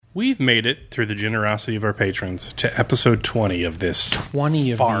We've made it through the generosity of our patrons to episode 20 of this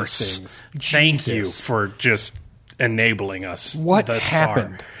 20 of farce. these things. Thank you Jesus. for just enabling us. What thus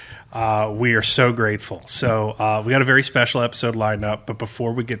happened? Far. We are so grateful. So we got a very special episode lined up, but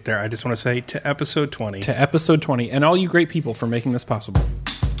before we get there, I just want to say to episode 20. To episode 20, and all you great people for making this possible.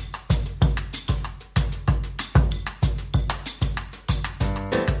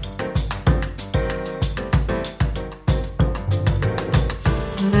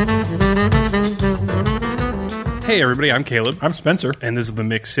 Hey everybody, I'm Caleb. I'm Spencer. And this is the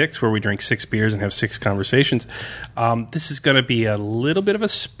Mix 6, where we drink 6 beers and have 6 conversations. This is going to be a little bit of a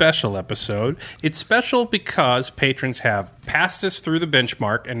special episode. It's special because patrons have passed us through the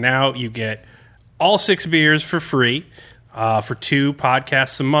benchmark, and now you get all 6 beers for free for 2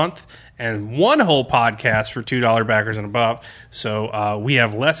 podcasts a month, and 1 whole podcast for $2 backers and above. So we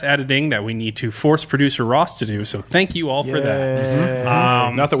have less editing that we need to force producer Ross to do. So thank you all for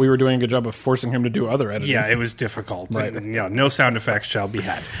that. Not that we were doing a good job of forcing him to do other editing. Yeah, it was difficult. Right. And, no sound effects shall be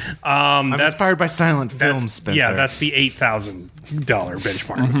had. I'm inspired by silent films, Spencer. Yeah, that's the $8,000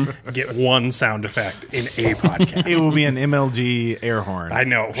 benchmark. Get 1 sound effect in a podcast. It will be an MLG air horn. I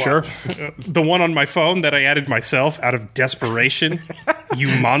know. Sure. The one on my phone that I added myself out of desperation. You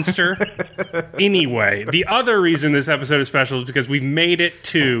monster. Anyway, the other reason this episode is special is because we've made it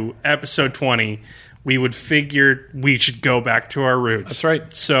to episode 20. We would figure we should go back to our roots. That's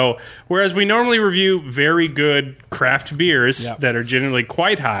right. So, whereas we normally review very good craft beers Yep. that are generally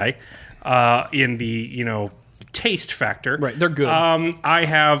quite high in the, taste factor. Right, they're good. I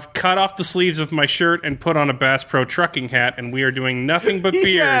have cut off the sleeves of my shirt and put on a Bass Pro Trucking hat, and we are doing nothing but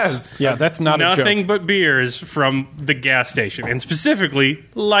beers. Yes! Yeah, that's not a Nothing joke. but beers from the gas station, and specifically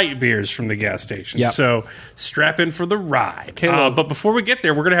light beers from the gas station. Yep. So strap in for the ride. Caleb. But before we get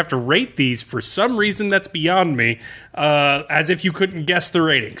there, we're going to have to rate these for some reason that's beyond me, as if you couldn't guess the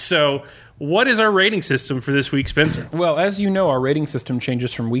rating. So what is our rating system for this week, Spencer? Well, as you know, our rating system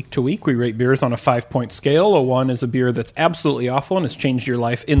changes from week to week. We rate beers on a 5-point scale. A 1 is a beer that's absolutely awful and has changed your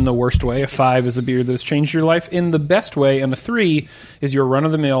life in the worst way. A 5 is a beer that's changed your life in the best way. And a 3 is your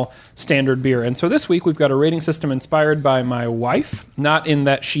run-of-the-mill standard beer. And so this week, we've got a rating system inspired by my wife. Not in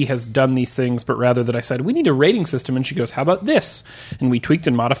that she has done these things, but rather that I said, we need a rating system. And she goes, how about this? And we tweaked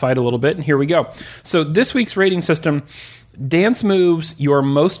and modified a little bit, and here we go. So this week's rating system: dance moves you're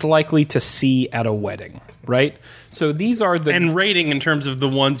most likely to see at a wedding, right? So these are the... And rating in terms of the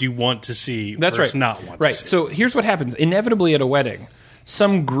ones you want to see That's versus right. not want right. to see. So here's what happens. Inevitably at a wedding,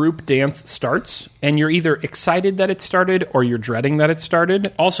 some group dance starts, and you're either excited that it started or you're dreading that it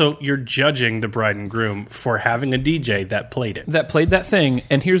started. Also, you're judging the bride and groom for having a DJ that played it. That played that thing,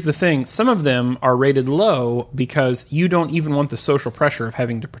 and here's the thing. Some of them are rated low because you don't even want the social pressure of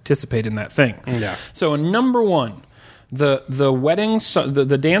having to participate in that thing. Yeah. So number 1... The wedding,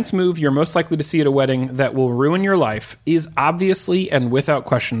 the dance move you're most likely to see at a wedding that will ruin your life is obviously and without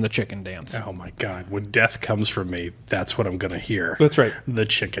question the chicken dance. Oh my God. When death comes for me, that's what I'm going to hear. That's right. The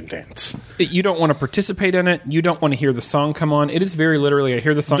chicken dance. You don't want to participate in it. You don't want to hear the song come on. It is very literally, I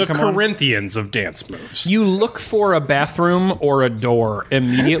hear the song The come on. Corinthians of dance moves. You look for a bathroom or a door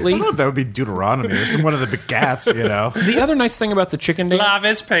immediately. I don't know if that would be Deuteronomy or some one of the begats, The other nice thing about the chicken dance... Love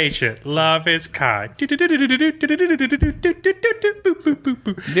is patient. Love is kind.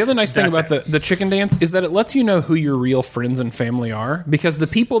 The other nice thing That's about the chicken dance is that it lets you know who your real friends and family are, because the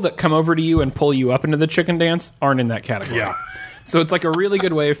people that come over to you and pull you up into the chicken dance aren't in that category. Yeah. So it's like a really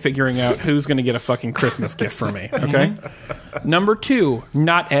good way of figuring out who's going to get a fucking Christmas gift from me, okay? Number 2,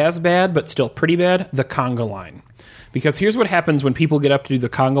 not as bad, but still pretty bad, the conga line. Because here's what happens when people get up to do the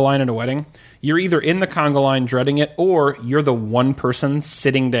conga line at a wedding. You're either in the conga line dreading it, or you're the one person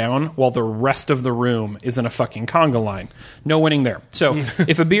sitting down while the rest of the room is in a fucking conga line. No winning there. So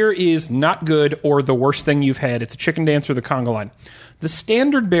if a beer is not good or the worst thing you've had, it's a chicken dance or the conga line. The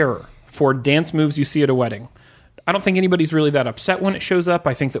standard bearer for dance moves you see at a wedding, I don't think anybody's really that upset when it shows up.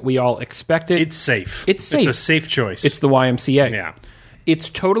 I think that we all expect it. It's safe. It's safe. It's a safe choice. It's the YMCA. Yeah.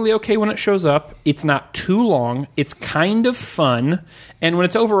 It's totally okay when it shows up. It's not too long. It's kind of fun. And when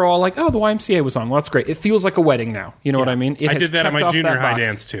it's overall like, oh, the YMCA was on. Well, that's great. It feels like a wedding now. You know what I mean? It I has did that at checked my off junior that high box.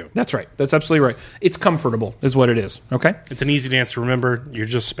 dance, too. That's right. That's absolutely right. It's comfortable is what it is. Okay? It's an easy dance to remember. You're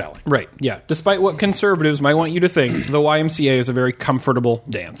just spelling. Right. Yeah. Despite what conservatives might want you to think, the YMCA is a very comfortable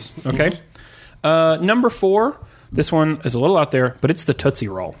dance. Okay? Number 4, this one is a little out there, but it's the Tootsie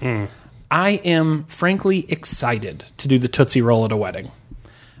Roll. I am frankly excited to do the Tootsie Roll at a wedding.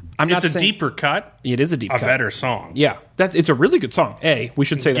 It's a deeper cut. It is a deep cut. A better song. Yeah, it's a really good song. We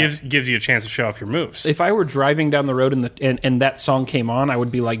should say that. Gives you a chance to show off your moves. If I were driving down the road and that song came on, I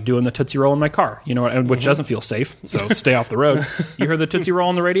would be like doing the Tootsie Roll in my car, which doesn't feel safe, so stay off the road. You hear the Tootsie Roll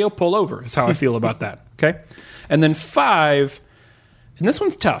on the radio, pull over, is how I feel about that, okay? And then 5, and this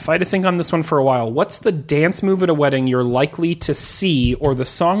one's tough. I had to think on this one for a while. What's the dance move at a wedding you're likely to see, or the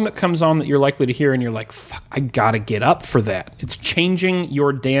song that comes on that you're likely to hear and you're like, fuck, I gotta get up for that. It's changing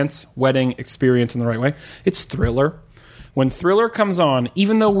your dance wedding experience in the right way. It's Thriller. When Thriller comes on,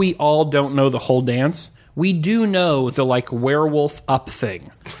 even though we all don't know the whole dance, we do know the werewolf up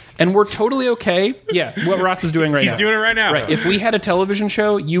thing. And we're totally okay. Yeah, what Ross is doing right now. He's doing it right now. Right. If we had a television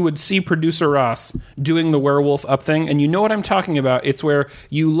show, you would see producer Ross doing the werewolf up thing. And you know what I'm talking about. It's where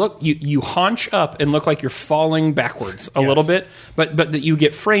you haunch up and look like you're falling backwards a little bit, but that you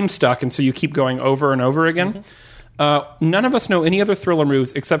get frame stuck, and so you keep going over and over again. None of us know any other Thriller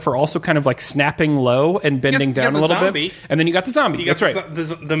moves except for also kind of snapping low and bending down a little bit. And then you got the zombie. That's right.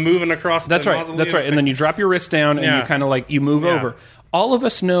 The moving across the mausoleum. That's right. And then you drop your wrist down and you kind of you move over. All of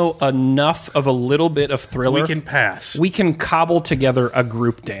us know enough of a little bit of Thriller. We can pass. We can cobble together a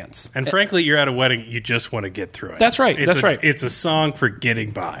group dance. And frankly, you're at a wedding, you just want to get through it. That's right. It's a song for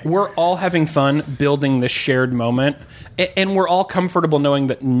getting by. We're all having fun building this shared moment. And we're all comfortable knowing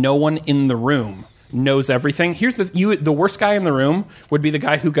that no one in the room knows everything. Here's the worst guy in the room would be the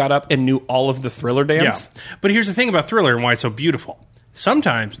guy who got up and knew all of the Thriller dance. Yeah. But here's the thing about Thriller and why it's so beautiful.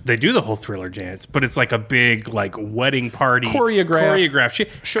 Sometimes they do the whole Thriller dance, but it's like a big wedding party choreographed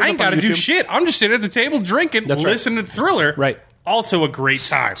shit. I ain't got to do shit. I'm just sitting at the table drinking, listening to Thriller. Right. Also a great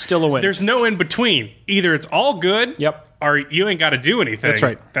time. Still a win. There's no in between. Either it's all good, or you ain't got to do anything. That's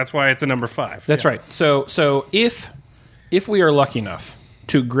right. That's why it's a number 5. That's right. So if we are lucky enough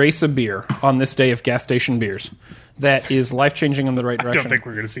to grace a beer on this day of gas station beers that is life-changing in the right direction. I don't think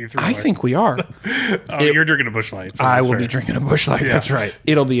we're going to see Thriller. I think we are. You're drinking a Busch Light. So I will be drinking a Busch Light. That's right.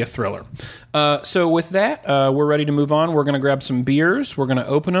 It'll be a Thriller. So with that, we're ready to move on. We're going to grab some beers. We're going to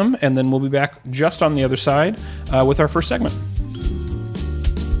open them, and then we'll be back just on the other side with our first segment.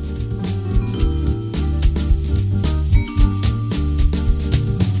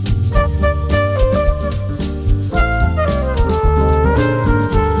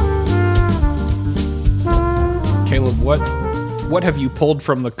 What have you pulled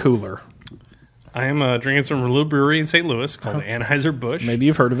from the cooler? I am drinking some Merlot Brewery in St. Louis called Anheuser-Busch. Maybe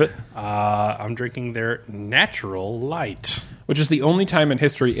you've heard of it. I'm drinking their Natural Light. Which is the only time in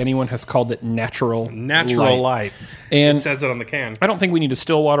history anyone has called it Natural Light. And it says it on the can. I don't think we need a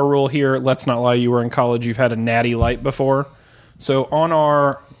Stillwater rule here. Let's not lie. You were in college. You've had a Natty Light before. So on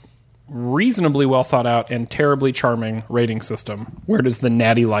our reasonably well thought out and terribly charming rating system, where does the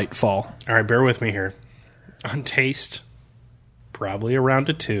Natty Light fall? All right, bear with me here. On taste, probably around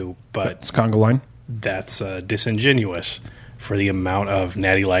a 2, but it's conga line. That's disingenuous for the amount of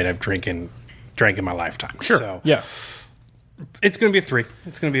Natty Light I've drank in my lifetime. Sure. So, yeah. It's going to be a 3.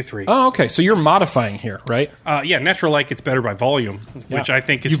 It's going to be a 3. Oh, okay. So you're modifying here, right? Yeah, Natural Light gets better by volume, which I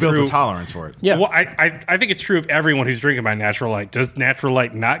think is true. You build a tolerance for it. Yeah. Well, I think it's true of everyone who's drinking by Natural Light. Does Natural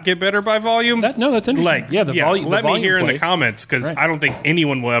Light not get better by volume? That's interesting. Let me hear in the comments, because I don't think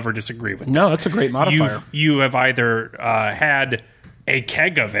anyone will ever disagree with that. No, that's a great modifier. You have either had a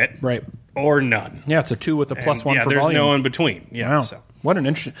keg of it, right, or none. Yeah, it's a 2 with a +1 for volume. There's no in between. Yeah, wow. So. What an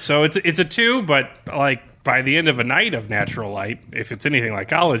interesting. So it's a 2, but by the end of a night of Natural Light, if it's anything like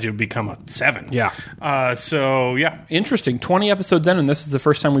college, it would become a 7. Yeah. Interesting. 20 episodes in, and this is the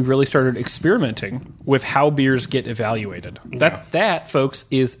first time we've really started experimenting with how beers get evaluated. That, folks,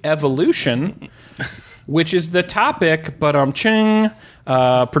 is evolution, which is the topic, but ching,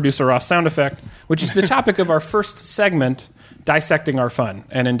 producer Ross sound effect, which is the topic of our first segment, Dissecting Our Fun.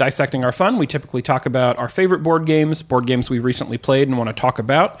 And in Dissecting Our Fun, we typically talk about our favorite board games we've recently played and want to talk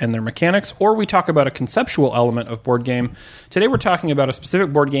about, and their mechanics, or we talk about a conceptual element of board game. Today we're talking about a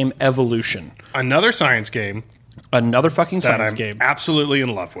specific board game, Evolution. Another science game. Another fucking science game. Absolutely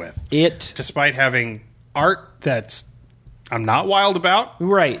in love with. Despite having art that's I'm not wild about.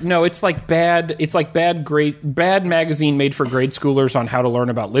 Right. No, it's like bad magazine made for grade schoolers on how to learn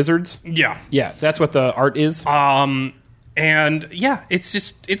about lizards. Yeah. Yeah, that's what the art is. And yeah, it's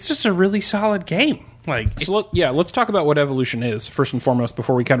just a really solid game. Let's talk about what Evolution is first and foremost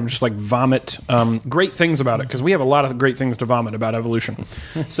before we kind of just vomit great things about it, because we have a lot of great things to vomit about Evolution.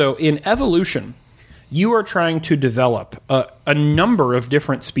 So in Evolution, you are trying to develop a number of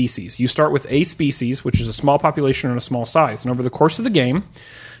different species. You start with a species, which is a small population and a small size, and over the course of the game,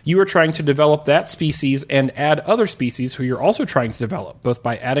 You are trying to develop that species and add other species who you're also trying to develop, both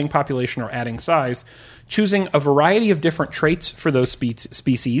by adding population or adding size, choosing a variety of different traits for those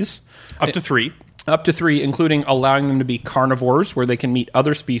species. Up to 3. Up to 3, including allowing them to be carnivores, where they can meet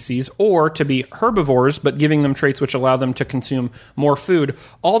other species, or to be herbivores, but giving them traits which allow them to consume more food.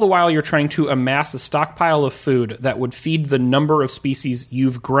 All the while, you're trying to amass a stockpile of food that would feed the number of species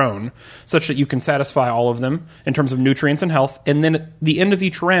you've grown, such that you can satisfy all of them in terms of nutrients and health. And then at the end of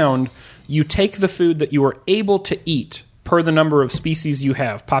each round, you take the food that you are able to eat per the number of species you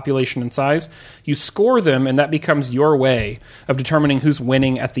have, population and size, you score them, and that becomes your way of determining who's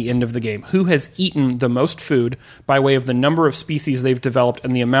winning at the end of the game. Who has eaten the most food by way of the number of species they've developed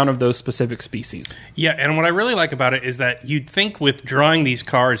and the amount of those specific species. Yeah, and what I really like about it is that you'd think with drawing these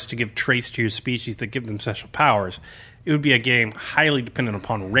cards to give traits to your species that give them special powers, it would be a game highly dependent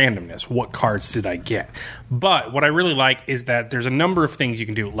upon randomness. What cards did I get? But what I really like is that there's a number of things you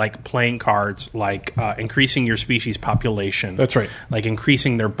can do, like playing cards, like increasing your species population. That's right. Like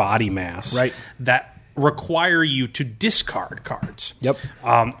increasing their body mass. Right. That require you to discard cards. Yep.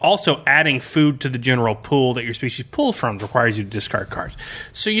 Also, adding food to the general pool that your species pulls from requires you to discard cards.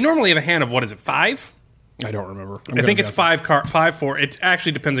 So you normally have a hand of, 5? I don't remember. I think it's 5, 4. It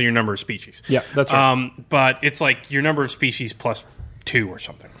actually depends on your number of species. Yeah, that's right. But it's like your number of species plus 2 or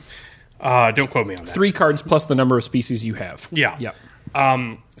something. Don't quote me on that. 3 cards plus the number of species you have. Yeah.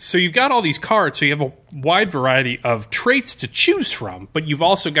 Yeah. So you've got all these cards, so you have a wide variety of traits to choose from, but you've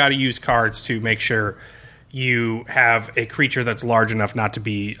also got to use cards to make sure you have a creature that's large enough not to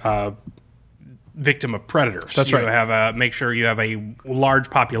be victim of predators. That's right. Make sure you have a large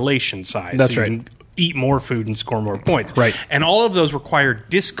population size. That's so right. You can eat more food and score more points. Right. And all of those require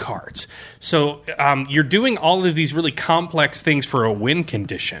discards. So you're doing all of these really complex things for a win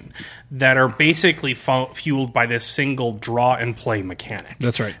condition that are basically fueled by this single draw and play mechanic.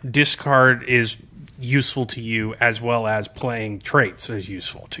 That's right. Discard is useful to you as well as playing traits is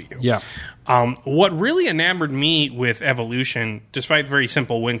useful to you. Yeah. What really enamored me with Evolution, despite the very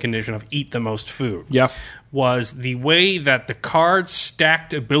simple win condition of eat the most food, was the way that the cards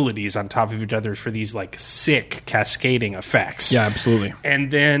stacked abilities on top of each other for these like sick cascading effects. Yeah, absolutely.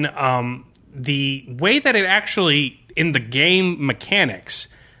 And then the way that it actually, in the game mechanics,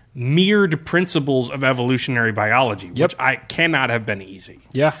 mirrored principles of evolutionary biology, which I cannot have been easy.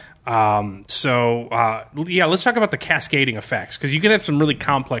 Yeah. Let's talk about the cascading effects, because you can have some really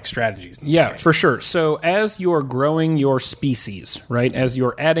complex strategies. Yeah, for sure. So as you're growing your species, right, as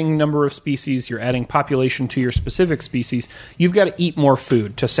you're adding number of species, you're adding population to your specific species, you've got to eat more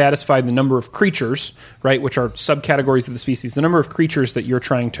food to satisfy the number of creatures, right, which are subcategories of the species, the number of creatures that you're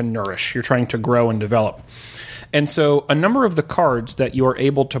trying to nourish, you're trying to grow and develop. And so a number of the cards that you're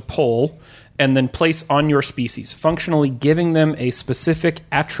able to pull and then place on your species, functionally giving them a specific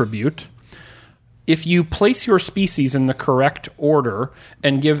attribute. If you place your species in the correct order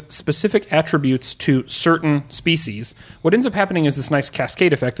and give specific attributes to certain species, what ends up happening is this nice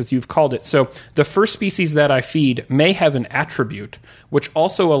cascade effect, as you've called it. So the first species that I feed may have an attribute, which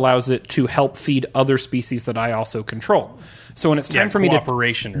also allows it to help feed other species that I also control. So when it's time for me to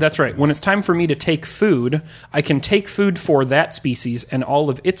cooperation. That's right. When it's time for me to take food, I can take food for that species and all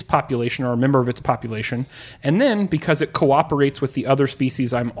of its population or a member of its population. And then because it cooperates with the other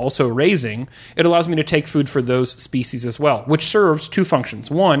species I'm also raising, it allows me to take food for those species as well, which serves two functions.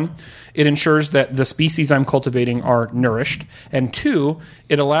 One, it ensures that the species I'm cultivating are nourished. And two,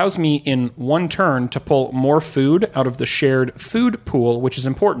 it allows me in one turn to pull more food out of the shared food pool, which is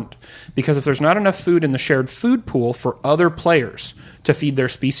important. Because if there's not enough food in the shared food pool for other players to feed their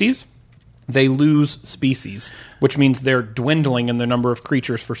species, they lose species, which means they're dwindling in the number of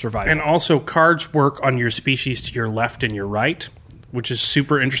creatures for survival. And also, cards work on your species to your left and your right, which is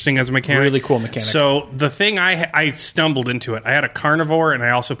super interesting as a mechanic. Really cool mechanic. So the thing I stumbled into it. I had a carnivore, and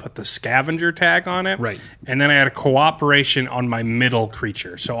I also put the scavenger tag on it. Right. And then I had a cooperation on my middle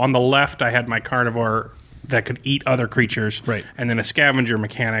creature. So on the left, I had my carnivore that could eat other creatures. Right. And then a scavenger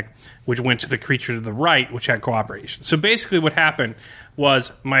mechanic, which went to the creature to the right, which had cooperation. So basically what happened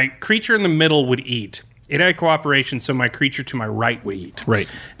was my creature in the middle would eat. It had cooperation, so my creature to my right would eat. Right.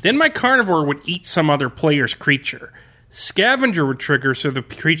 Then my carnivore would eat some other player's creature. Scavenger would trigger, so the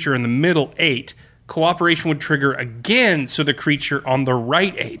creature in the middle ate. Cooperation would trigger again, so the creature on the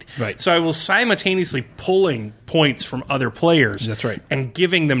right ate. Right. So I was simultaneously pulling points from other players. That's right. And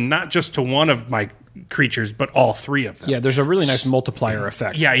giving them not just to one of my creatures, but all 3 of them. Yeah, there's a really nice multiplier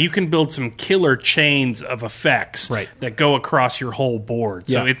effect. Yeah, you can build some killer chains of effects that go across your whole board.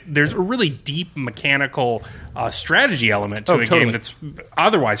 So there's a really deep mechanical strategy element to a game that's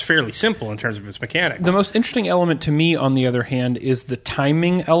otherwise fairly simple in terms of its mechanics. The most interesting element to me, on the other hand, is the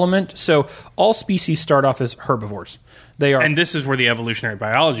timing element. So all species start off as herbivores. They are, and this is where the evolutionary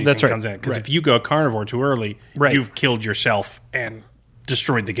biology thing comes in. Because if you go carnivore too early, you've killed yourself and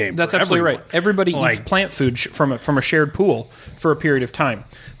destroyed the game. That's absolutely right. Everybody eats plant food from a shared pool for a period of time.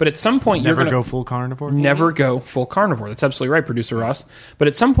 But at some point, you're going to go full carnivore? Never go full carnivore. That's absolutely right, Producer Ross. But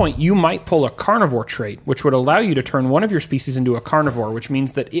at some point, you might pull a carnivore trait, which would allow you to turn one of your species into a carnivore, which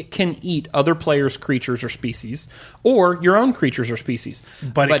means that it can eat other players' creatures or species, or your own creatures or species.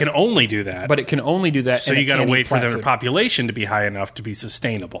 But it can only do that. But it can only do that. So you got to wait for their population to be high enough to be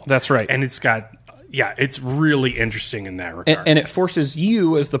sustainable. That's right. And it's got... Yeah, it's really interesting in that regard. And it forces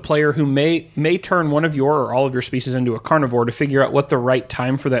you, as the player who may turn one of your or all of your species into a carnivore, to figure out what the right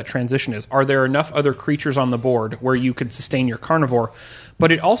time for that transition is. Are there enough other creatures on the board where you could sustain your carnivore?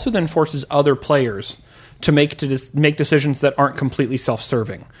 But it also then forces other players to make decisions that aren't completely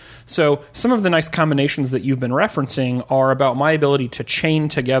self-serving. So some of the nice combinations that you've been referencing are about my ability to chain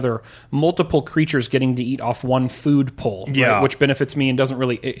together multiple creatures getting to eat off one food pull, right, which benefits me and doesn't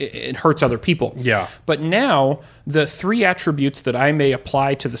really it hurts other people. Yeah. But now the 3 attributes that I may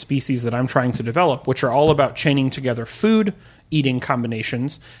apply to the species that I'm trying to develop, which are all about chaining together food, eating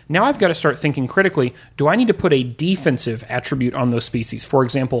combinations. Now I've got to start thinking critically, do I need to put a defensive attribute on those species? For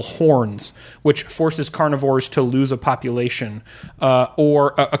example, horns, which forces carnivores to lose a population,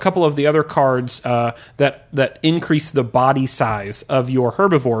 or a couple of the other cards that increase the body size of your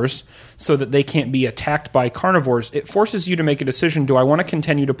herbivores so that they can't be attacked by carnivores. It forces you to make a decision, do I want to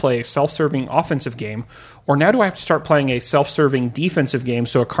continue to play a self-serving offensive game, or now do I have to start playing a self-serving defensive game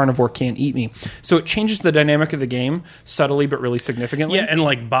so a carnivore can't eat me? So it changes the dynamic of the game subtly but really significantly. Yeah, and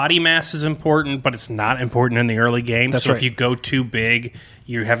like body mass is important, but it's not important in the early game. That's so right. If you go too big,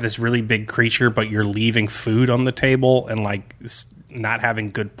 you have this really big creature, but you're leaving food on the table and like not having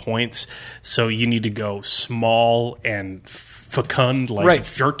good points. So you need to go small and fecund, like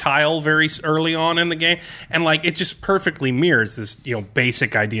fertile very early on in the game. And like it just perfectly mirrors this,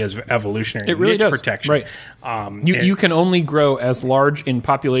 basic ideas of evolutionary niche protection. Right. You can only grow as large in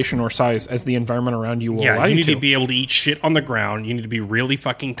population or size as the environment around you will allow you to. You need to be able to eat shit on the ground. You need to be really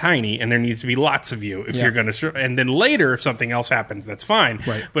fucking tiny, and there needs to be lots of you if you're going to. And then later, if something else happens, that's fine.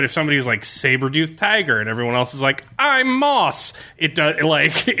 Right. But if somebody's like saber-toothed tiger and everyone else is like, I'm moss, it does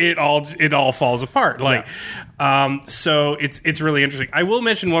like it all falls apart. Like, so it's really interesting. I will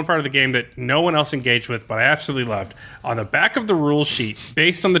mention one part of the game that no one else engaged with, but I absolutely loved. On the back of the rule sheet,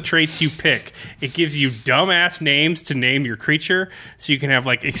 based on the traits you pick, it gives you dumbass names to name your creature. So you can have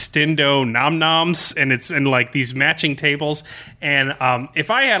like extendo nom noms, and it's in like these matching tables. And if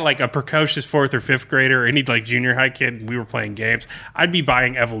I had like a precocious 4th or 5th grader or any like junior high kid and we were playing games, I'd be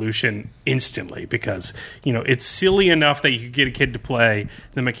buying Evolution instantly because it's silly enough that you could get a kid to play.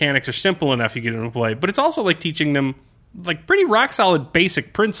 The mechanics are simple enough you get them to play, but it's also like teaching them like pretty rock solid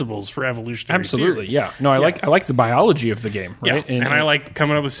basic principles for evolutionary theory. Yeah. No, I like the biology of the game, right? Yeah. And I like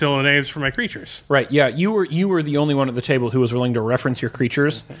coming up with silly names for my creatures. Right. Yeah. You were the only one at the table who was willing to reference your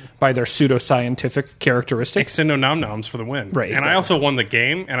creatures by their pseudoscientific characteristics. Extendo nom noms for the win. Right. And exactly. I also won the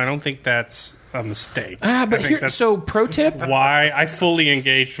game, and I don't think that's a mistake. But here, so pro tip, why I fully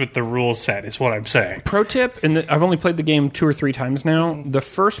engaged with the rule set is what I'm saying. Pro tip, and I've only played the game 2 or 3 times now. The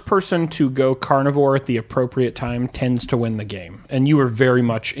first person to go carnivore at the appropriate time tends to win the game, and you were very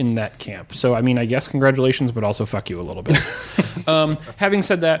much in that camp. So I mean, I guess congratulations, but also fuck you a little bit. Having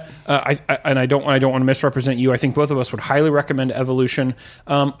said that, I don't want to misrepresent you. I think both of us would highly recommend Evolution.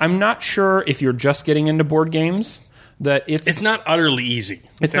 I'm not sure if you're just getting into board games. That it's not utterly easy.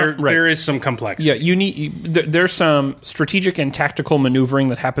 There is some complexity. Yeah, there's some strategic and tactical maneuvering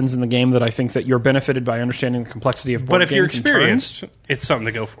that happens in the game that I think that you're benefited by understanding the complexity of board games. But if you're experienced, it's something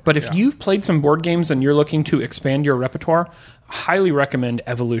to go for. But if you've played some board games and you're looking to expand your repertoire, highly recommend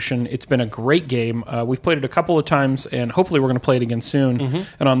Evolution. It's been a great game. We've played it a couple of times, and hopefully we're going to play it again soon. Mm-hmm.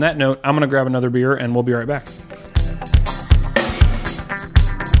 And on that note, I'm going to grab another beer, and we'll be right back.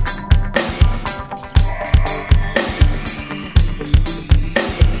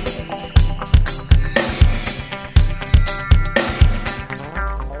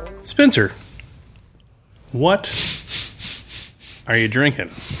 Spencer, what are you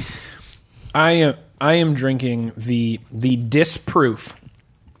drinking? I am drinking the Disproof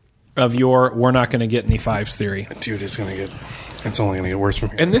of your we're not going to get any fives theory. Dude, it's only going to get worse from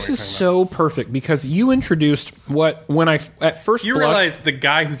here. And this is so perfect because you introduced when I at first you realize the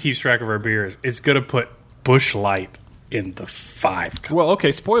guy who keeps track of our beers is going to put Busch Light in the 5. Well,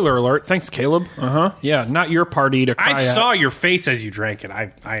 okay, spoiler alert. Thanks, Caleb. Yeah, not your party to cry I out. saw your face as you drank it.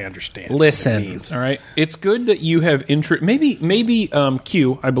 I understand. Listen, what it means. all right. It's good that you have maybe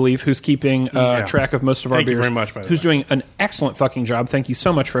Q, I believe, who's keeping track of most of our Thank you beers. very much, by the who's way. doing an excellent fucking job. Thank you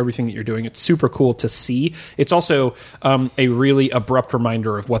so much for everything that you're doing. It's super cool to see. It's also a really abrupt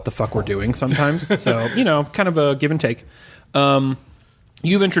reminder of what the fuck we're doing sometimes. So kind of a give and take.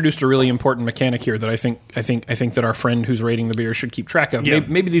 You've introduced a really important mechanic here that I think that our friend who's rating the beer should keep track of. Yeah.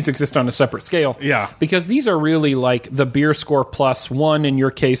 Maybe these exist on a separate scale. Yeah. Because these are really like the beer score plus 1 in your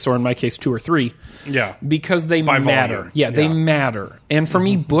case, or in my case, 2 or 3. Yeah. Because they By matter. volume. Yeah, they Yeah. matter. And for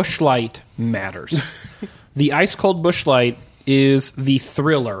me, Busch Light matters. The ice cold Busch Light is the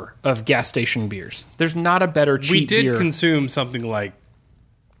thriller of gas station beers. There's not a better cheap We did beer. consume something like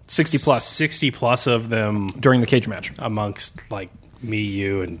 60 plus 60 plus of them during the cage match. amongst like me,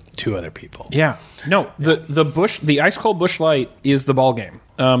 you, and 2 other people. Yeah. No, the ice cold Busch Light is the ball game.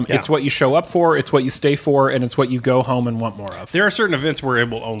 It's what you show up for, it's what you stay for, and it's what you go home and want more of. There are certain events where it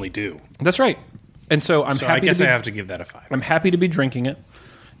will only do. That's right. And so I'm So happy I guess to be, I have to give that a 5. I'm happy to be drinking it.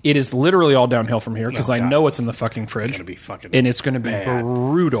 It is literally all downhill from here because Oh, I God. know it's in the fucking fridge. gonna be fucking and it's going to be bad.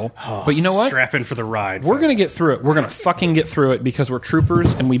 brutal. But you know what? Strap in for the ride. We're going to get through it. We're going to fucking get through it because we're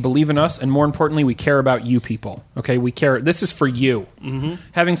troopers and we believe in us. And more importantly, we care about you people. Okay? We care. This is for you. Mm-hmm.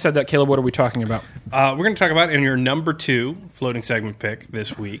 Having said that, Caleb, what are we talking about? We're going to talk about in your number 2 floating segment pick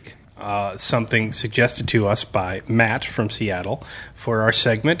this week. Something suggested to us by Matt from Seattle for our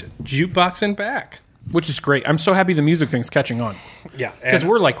segment Jukebox and Back. Which is great. I'm so happy the music thing's catching on. Yeah, Because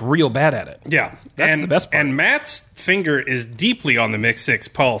we're like real bad at it. Yeah, That's the best part. And Matt's finger is deeply on the Mix 6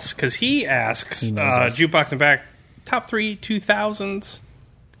 pulse because he asks knows us. Jukebox and Back top 3 2000s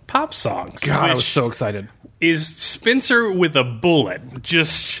pop songs. God, I which was so excited. is Spencer with a bullet.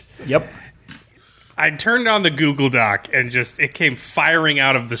 Just Yep. I turned on the Google Doc and just it came firing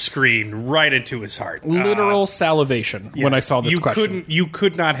out of the screen right into his heart. Literal salivation when I saw this question. You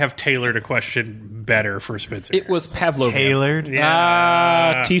could not have tailored a question better for Spencer. It was Pavlovian.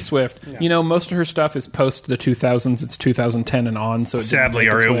 Tailored. T-Swift. You know, most of her stuff is post the 2000s. It's 2010 and on. So it didn't Sadly,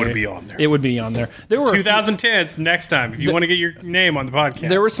 make or its it way. would be on there. It would be on there. There were 2010s next time if you want to get your name on the podcast.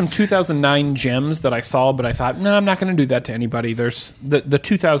 There were some 2009 gems that I saw, but I thought, no, I'm not going to do that to anybody. There's the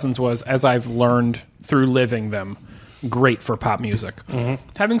 2000s was, as I've learned through living them, great for pop music. Mm-hmm.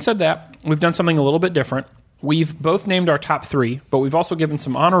 Having said that, we've done something a little bit different. We've both named our top 3, but we've also given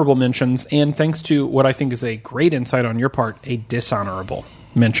some honorable mentions, and thanks to what I think is a great insight on your part, a dishonorable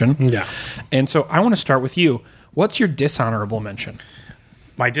mention. Yeah. And so I want to start with you. What's your dishonorable mention?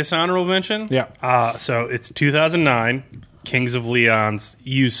 My dishonorable mention? Yeah. So it's 2009, Kings of Leon's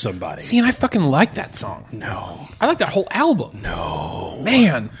Use Somebody. See, and I fucking like that song. No. I like that whole album. No.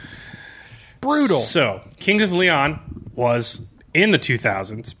 Man. Brutal. So, Kings of Leon was, in the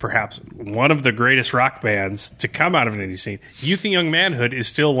 2000s, perhaps one of the greatest rock bands to come out of an indie scene. Youth and Young Manhood is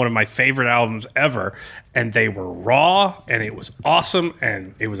still one of my favorite albums ever, and they were raw, and it was awesome,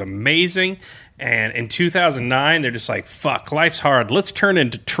 and it was amazing. And in 2009, they're just like, fuck, life's hard. Let's turn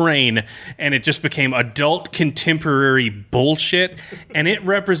into Train. And it just became adult contemporary bullshit. And it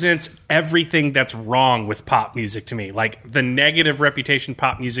represents everything that's wrong with pop music to me. Like the negative reputation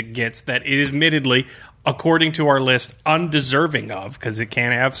pop music gets that it is admittedly, according to our list, undeserving of, because it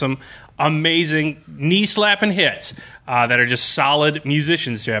can have some amazing knee-slapping hits that are just solid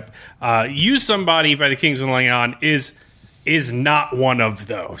musicianship. Use Somebody by the Kings of Leon is not one of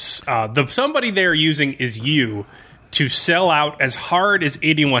those. The somebody they're using is you to sell out as hard as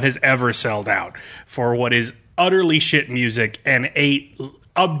anyone has ever sold out for what is utterly shit music and a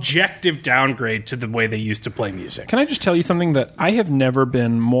objective downgrade to the way they used to play music. Can I just tell you something that I have never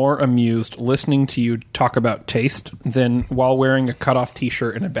been more amused listening to you talk about taste than while wearing a cutoff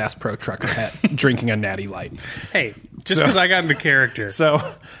t-shirt and a Bass Pro Trucker hat drinking a Natty Light. Hey, just because I got into character. So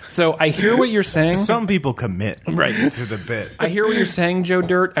I hear what you're saying. Some people commit Right. to the bit. I hear what you're saying, Joe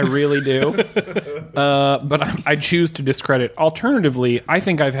Dirt. I really do. But I choose to discredit. Alternatively, I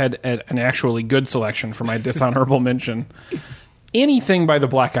think I've had an actually good selection for my dishonorable mention. Anything by the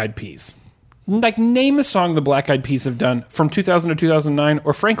Black Eyed Peas. Like, name a song the Black Eyed Peas have done from 2000 to 2009,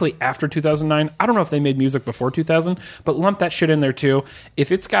 or frankly, after 2009. I don't know if they made music before 2000, but lump that shit in there too.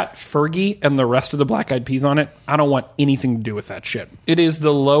 If it's got Fergie and the rest of the Black Eyed Peas on it, I don't want anything to do with that shit. It is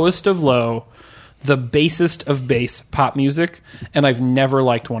the lowest of low, the basest of bass pop music, and I've never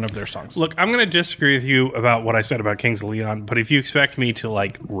liked one of their songs. Look, I'm going to disagree with you about what I said about Kings of Leon, but if you expect me to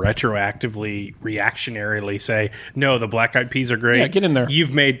like retroactively, reactionarily say, no, the Black Eyed Peas are great, Yeah, get in there.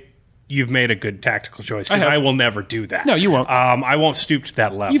 You've made a good tactical choice, because I will never do that. No, you won't. I won't stoop to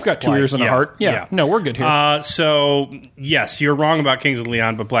that level. You've got two ears and a heart. Yeah. No, we're good here. So, yes, you're wrong about Kings of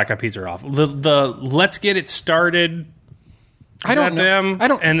Leon, but Black Eyed Peas are awful. The Let's Get It Started... I don't know. Them? I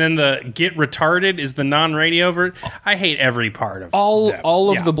don't. And then the Get Retarded is the non-radio version. I hate every part of all them.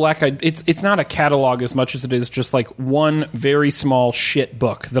 of the Black Eyed. It's not a catalog as much as it is just like one very small shit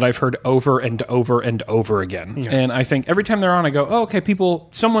book that I've heard over and over and over again. Yeah. And I think every time they're on, I go, oh, okay,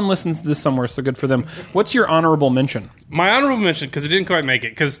 someone listens to this somewhere, so good for them. What's your honorable mention? My honorable mention, because it didn't quite make it,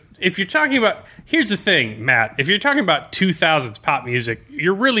 because if you're talking about... Here's the thing, Matt. If you're talking about 2000s pop music,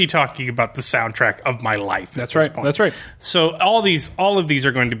 you're really talking about the soundtrack of my life. That's right. That's right. So all of these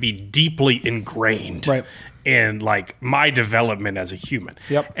are going to be deeply ingrained in like my development as a human.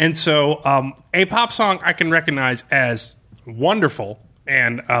 Yep. And so a pop song I can recognize as wonderful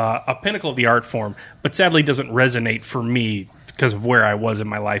and a pinnacle of the art form, but sadly doesn't resonate for me because of where I was in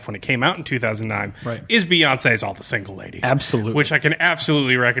my life when it came out in 2009, is Beyonce's All the Single Ladies. Absolutely. Which I can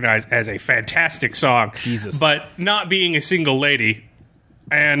absolutely recognize as a fantastic song. Jesus. But not being a single lady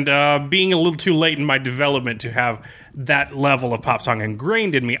and being a little too late in my development to have that level of pop song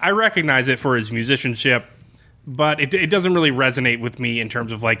ingrained in me, I recognize it for his musicianship, but it doesn't really resonate with me in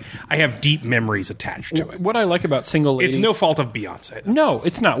terms of, like, I have deep memories attached to it. What I like about Single Ladies... It's no fault of Beyonce, though. No,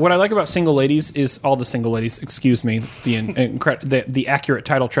 it's not. What I like about Single Ladies is... All the Single Ladies, excuse me, the accurate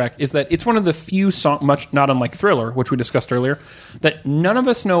title track, is that it's one of the few songs, much not unlike Thriller, which we discussed earlier, that none of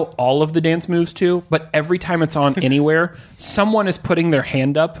us know all of the dance moves to, but every time it's on anywhere, someone is putting their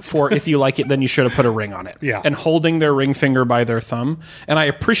hand up for, if you like it, then you should have put a ring on it. Yeah. And holding their ring finger by their thumb. And I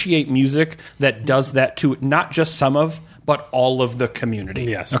appreciate music that does that to not just some of, but all of the community.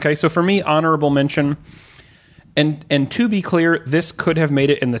 Yes. Okay, so for me, honorable mention, and to be clear, this could have made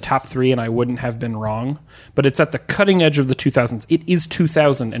it in the top 3 and I wouldn't have been wrong, but it's at the cutting edge of the 2000s. It is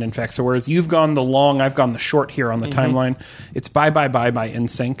 2000, and in fact, so whereas you've gone the long, I've gone the short here on the timeline, it's Bye Bye Bye by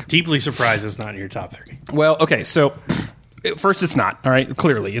NSYNC. Deeply surprised it's not in your top 3. Well, okay, so... First, it's not, all right?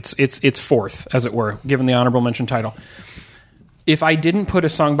 Clearly, it's fourth, as it were, given the honorable mention title. If I didn't put a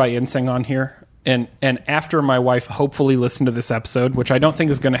song by NSYNC on here, and after my wife hopefully listened to this episode, which I don't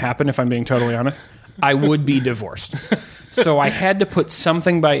think is going to happen if I'm being totally honest, I would be divorced. So I had to put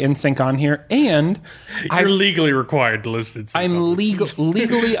something by NSYNC on here, and you're legally required to listen to I'm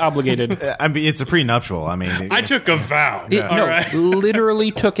legally obligated. I mean, it's a prenuptial. I mean, I took a vow. Literally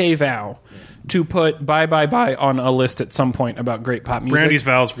took a vow to put Bye Bye Bye on a list at some point about great pop music. Brandy's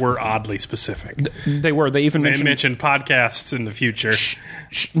vows were oddly specific. They were. They even mentioned podcasts in the future.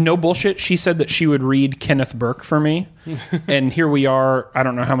 No bullshit. She said that she would read Kenneth Burke for me. And here we are, I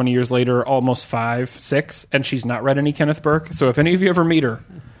don't know how many years later, almost 5, 6, and she's not read any Kenneth Burke. So if any of you ever meet her,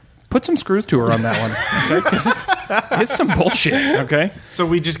 put some screws to her on that one, okay? Because it's some bullshit, okay? So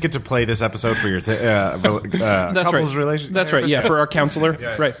we just get to play this episode for your couples relationship? That's right, yeah, for our counselor.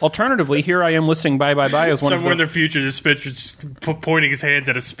 Yeah. Right. Alternatively, here I am listing Bye Bye Bye as one somewhere of the... in the future, this bitch is just pointing his hands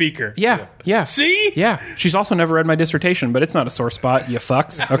at a speaker. Yeah. See? Yeah. She's also never read my dissertation, but it's not a sore spot, you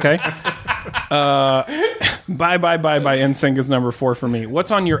fucks, okay? Bye Bye Bye by NSYNC is number 4 for me.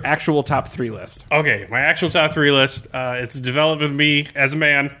 What's on your actual top 3 list? Okay, my actual top 3 list, it's developed with me as a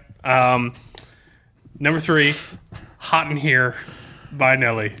man. Number 3, Hot in Here by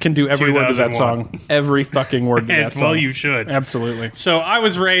Nelly. Can do every word of that song. Every fucking word of that song. Well, you should. Absolutely. So I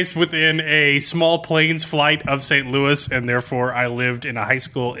was raised within a small planes flight of St. Louis, and therefore I lived in a high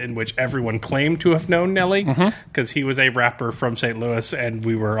school in which everyone claimed to have known Nelly, because he was a rapper from St. Louis, and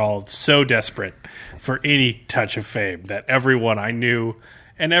we were all so desperate for any touch of fame that everyone I knew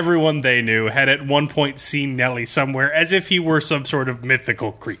and everyone they knew had at one point seen Nelly somewhere, as if he were some sort of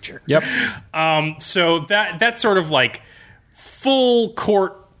mythical creature. Yep. So that's sort of like full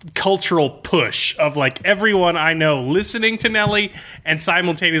court cultural push of like everyone I know listening to Nelly, and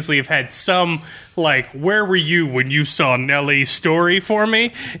simultaneously have had some like, where were you when you saw Nelly story for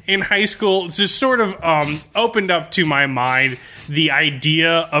me in high school. It's just sort of opened up to my mind the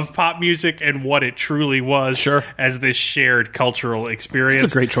idea of pop music and what it truly was as this shared cultural experience.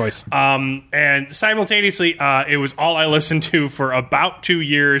 It's a great choice. And simultaneously, it was all I listened to for about 2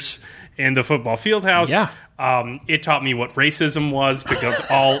 years in the football field house. Yeah. It taught me what racism was, because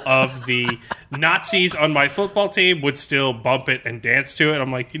all of the Nazis on my football team would still bump it and dance to it.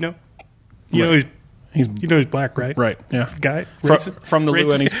 I'm like, you know he's black, right? Right, yeah. Guy from the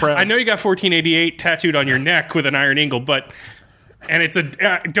Lou and he's proud. I know you got 1488 tattooed on your neck with an iron eagle, but and it's a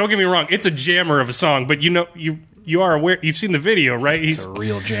don't get me wrong, it's a jammer of a song, but you are aware, you've seen the video, right? He's a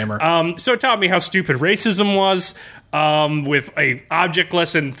real jammer. So it taught me how stupid racism was, with a object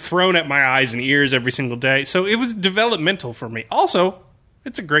lesson thrown at my eyes and ears every single day. So it was developmental for me. Also,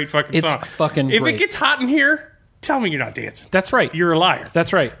 it's a great fucking song. It's fucking If great. it gets hot in here, tell me you're not dancing. That's right. You're a liar.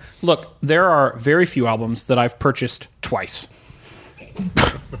 That's right. Look, there are very few albums that I've purchased twice.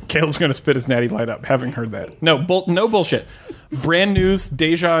 Caleb's going to spit his natty light up, having heard that. No bullshit. Brand New's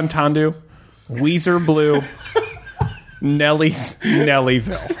Deja Entendu, Weezer Blue, Nelly's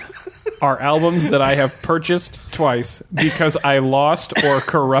Nellyville are albums that I have purchased twice because I lost or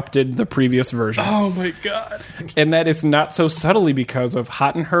corrupted the previous version. Oh my God. And that is not so subtly because of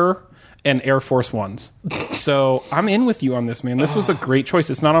Hot in Her and Air Force Ones. So I'm in with you on this, man. This was a great choice.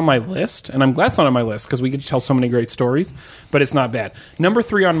 It's not on my list, and I'm glad it's not on my list because we could tell so many great stories, but it's not bad. Number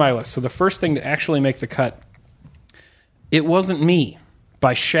 3 on my list, so the first thing to actually make the cut, It Wasn't Me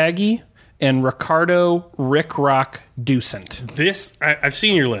by Shaggy and Ricardo Rick Rock Ducent. This, I've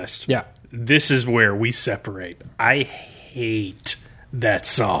seen your list. Yeah. This is where we separate. I hate that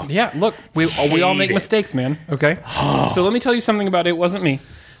song. Yeah, look, we all make mistakes, man. Okay? So let me tell you something about It Wasn't Me.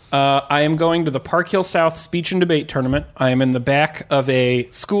 I am going to the Park Hill South Speech and Debate Tournament. I am in the back of a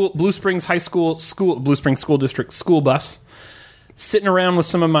Blue Springs School District school bus, sitting around with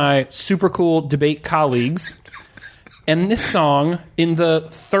some of my super cool debate colleagues. And this song, in the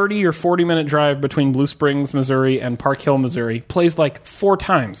 30 or 40-minute drive between Blue Springs, Missouri, and Park Hill, Missouri, plays like 4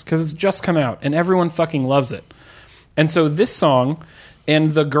 times because it's just come out, and everyone fucking loves it. And so this song, and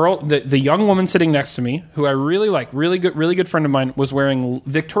the girl, the young woman sitting next to me, who I really like, really good friend of mine, was wearing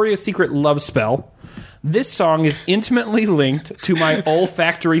Victoria's Secret Love Spell. This song is intimately linked to my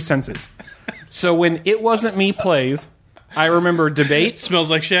olfactory senses. So when It Wasn't Me plays, I remember debate. Smells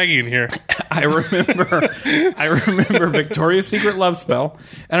like Shaggy in here. I remember Victoria's Secret Love Spell,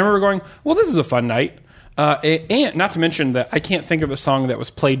 and I remember going, well, this is a fun night. And not to mention that I can't think of a song that was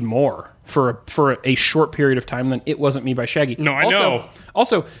played more for a short period of time than It Wasn't Me by Shaggy. No, I know.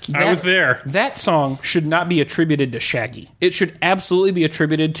 Also, I was there. That song should not be attributed to Shaggy. It should absolutely be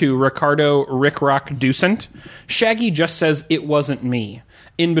attributed to Ricardo Rick Rock Ducent. Shaggy just says, It Wasn't Me,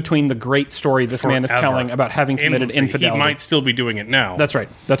 in between the great story this man is telling about having committed infidelity. He might still be doing it now. That's right.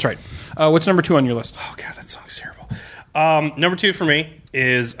 What's number 2 on your list? Oh, God, that song's terrible. Number 2 for me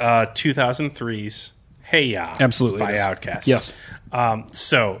is 2003's Hey Ya, absolutely, by Outkast. Yes.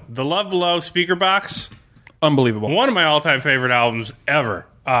 So, The Love Below Speaker Box, unbelievable. One of my all-time favorite albums ever.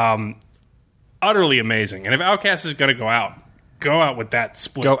 Utterly amazing. And if Outkast is going to go out with that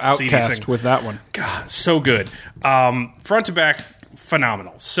split. Go Outkast with that one. God, so good. Front to back,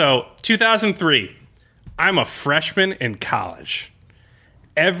 phenomenal. So, 2003, I'm a freshman in college.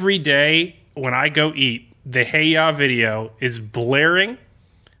 Every day when I go eat, the Hey Ya video is blaring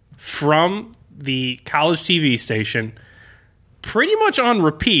from the college TV station pretty much on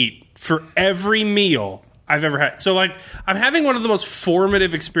repeat for every meal I've ever had. So, like, I'm having one of the most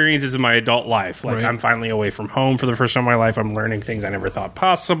formative experiences in my adult life. Like, right. I'm finally away from home for the first time in my life. I'm learning things I never thought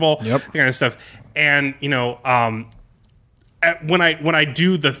possible. Yep. That kind of stuff. And, you know, when I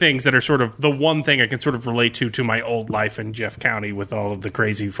do the things that are sort of the one thing I can sort of relate to my old life in Jeff County with all of the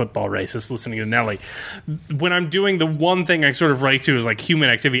crazy football races, listening to Nelly, when I'm doing the one thing I sort of relate to is like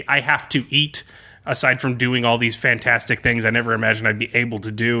human activity, I have to eat. Aside from doing all these fantastic things I never imagined I'd be able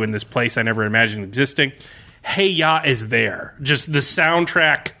to do in this place I never imagined existing, Hey Ya is there. Just the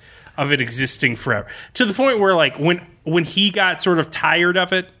soundtrack of it existing forever. To the point where, like, when he got sort of tired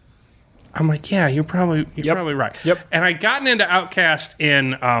of it, I'm like, yeah, you're probably right. Yep. And I'd gotten into Outkast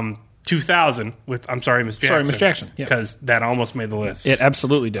in 2000 with Miss Jackson. Sorry, Miss Jackson. Because that almost made the list. It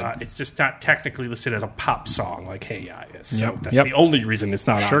absolutely did. It's just not technically listed as a pop song like Hey Ya is. So that's the only reason it's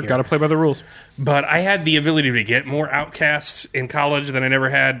not on here. Sure, got to play by the rules. But I had the ability to get more Outcasts in college than I never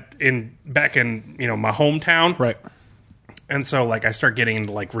had back in my hometown. Right. And so, like, I start getting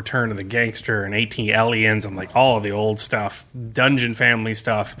into, like, Return of the Gangster and 18 Aliens and, like, all of the old stuff, Dungeon Family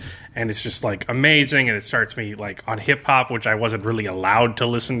stuff, and it's just, like, amazing, and it starts me, like, on hip-hop, which I wasn't really allowed to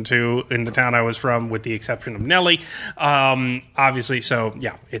listen to in the town I was from, with the exception of Nelly, obviously. So,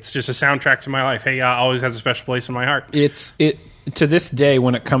 yeah, it's just a soundtrack to my life. Hey Ya always has a special place in my heart. To this day,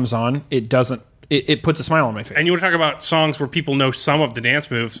 when it comes on, it doesn't. It puts a smile on my face. And you want to talk about songs where people know some of the dance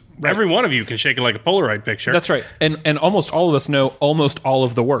moves. Right. Every one of you can shake it like a Polaroid picture. That's right. And almost all of us know almost all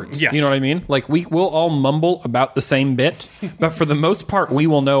of the words. Yes. You know what I mean? Like, we'll all mumble about the same bit, but for the most part, we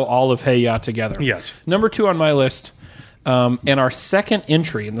will know all of Hey Ya together. Yes. Number 2 on my list, and our second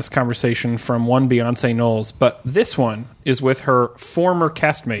entry in this conversation from one Beyonce Knowles, but this one is with her former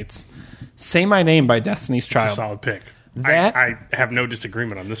castmates, Say My Name by Destiny's Child. That's a solid pick. I have no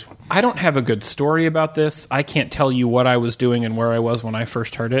disagreement on this one. I don't have a good story about this. I can't tell you what I was doing and where I was when I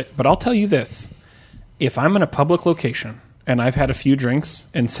first heard it, but I'll tell you this. If I'm in a public location and I've had a few drinks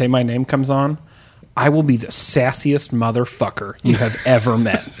and Say My Name comes on, I will be the sassiest motherfucker you have ever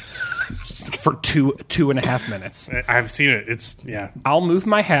met for 2.5 minutes. I've seen it. It's, yeah. I'll move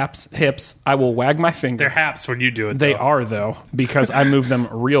my hips. I will wag my finger. They're haps when you do it, They are, though, because I move them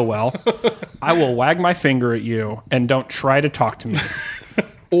real well. I will wag my finger at you and don't try to talk to me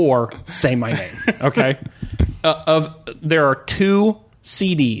or say my name, okay? There are 2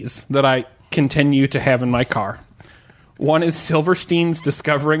 CDs that I continue to have in my car. One is Silverstein's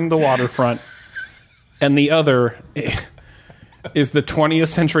Discovering the Waterfront, and the other is the 20th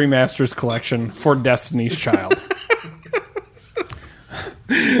Century Masters collection for Destiny's Child.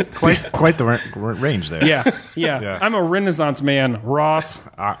 Quite the range there. Yeah. I'm a Renaissance man, Ross.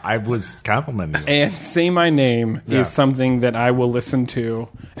 I was complimenting you. And Say My Name is something that I will listen to.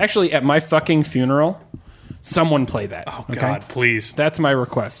 Actually, at my fucking funeral, someone play that. Oh, God, please. That's my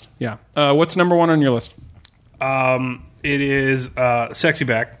request. Yeah. What's number 1 on your list? It is Sexy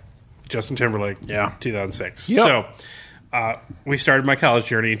Back, Justin Timberlake. Yeah. 2006. Yep. So we started my college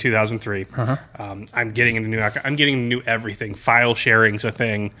journey in 2003. I'm getting into everything. File sharing's a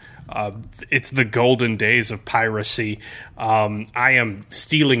thing. It's the golden days of piracy. I am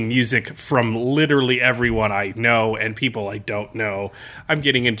stealing music from literally everyone I know and people I don't know. I'm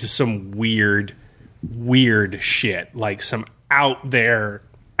getting into some weird shit, like some out there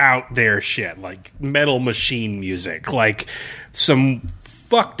shit, like Metal Machine music, like some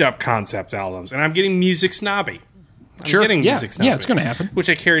fucked up concept albums, and I'm getting music snobby. Music snobby. Yeah, it's going to happen. Which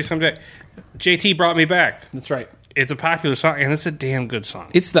I carry someday. JT Brought Me Back. That's right. It's a popular song, and it's a damn good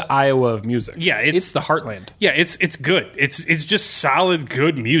song. It's the Iowa of music. Yeah, it's the heartland. Yeah, it's good. It's just solid,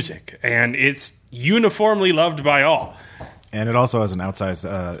 good music, and it's uniformly loved by all. And it also has an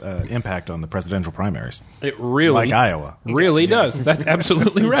outsized impact on the presidential primaries. It really, like Iowa, really does. That's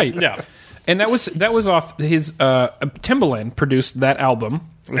absolutely right. Yeah, and that was off his Timbaland produced that album.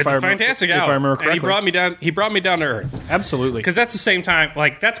 It's a fantastic album. If I remember correctly, and he brought me down to earth. Absolutely, because that's the same time.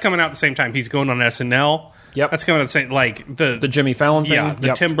 Like that's coming out at the same time he's going on SNL. Yep, that's coming out the same. Like the Jimmy Fallon thing. Yeah,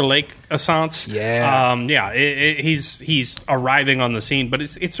 the Timberlake assance. Yeah, he's arriving on the scene, but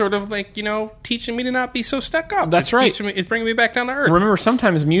it's sort of like teaching me to not be so stuck up. That's right. It's bringing me back down to earth. Remember,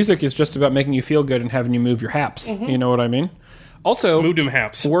 sometimes music is just about making you feel good and having you move your haps. Mm-hmm. You know what I mean? Also, moved him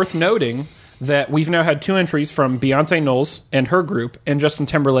haps. Worth noting that we've now had 2 entries from Beyonce Knowles and her group and Justin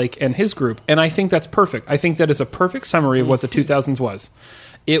Timberlake and his group, and I think that's perfect. I think that is a perfect summary of what the 2000s was.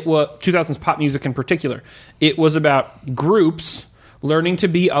 It was 2000s pop music in particular. It was about groups learning to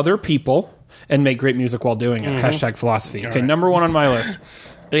be other people and make great music while doing it. # philosophy. Okay, right. Number 1 on my list.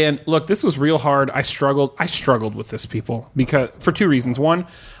 And look, this was real hard. I struggled with this, people, because for 2 reasons. 1,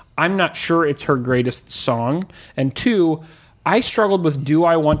 I'm not sure it's her greatest song, and 2, I struggled with, do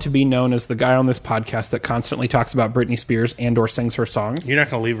I want to be known as the guy on this podcast that constantly talks about Britney Spears and or sings her songs? You're not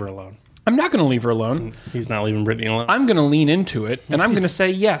going to leave her alone. I'm not going to leave her alone. He's not leaving Britney alone. I'm going to lean into it, and I'm going to say,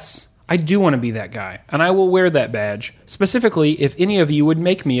 yes, I do want to be that guy, and I will wear that badge. Specifically, if any of you would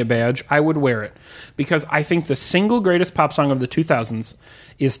make me a badge, I would wear it, because I think the single greatest pop song of the 2000s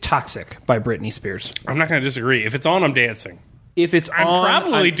is Toxic by Britney Spears. I'm not going to disagree. If it's on, I'm dancing. If it's I'm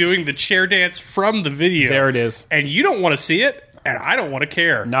probably doing the chair dance from the video. There it is. And you don't want to see it, and I don't want to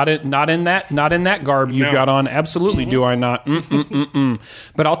care. Not in that garb you've got on. Absolutely, do I not?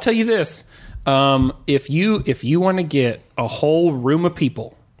 But I'll tell you this: if you want to get a whole room of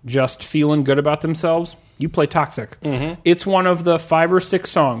people just feeling good about themselves, you play Toxic. It's one of the 5 or 6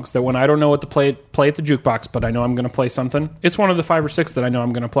 songs that when I don't know what to play at the jukebox, but I know I'm going to play something. It's one of the 5 or 6 that I know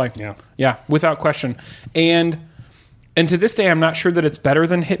I'm going to play. Yeah, without question. And to this day, I'm not sure that it's better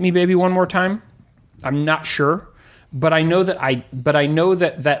than Hit Me Baby One More Time. I'm not sure. But I know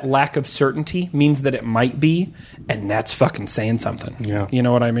that lack of certainty means that it might be, and that's fucking saying something. Yeah. You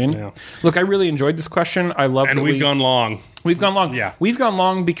know what I mean? Yeah. Look, I really enjoyed this question. I love that we've gone long. We've gone long. Yeah. We've gone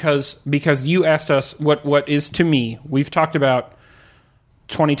long because you asked us what is to me. We've talked about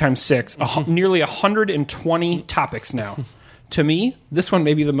 20 times 6, nearly 120 topics now. To me, this one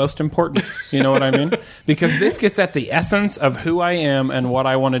may be the most important. You know what I mean? Because this gets at the essence of who I am and what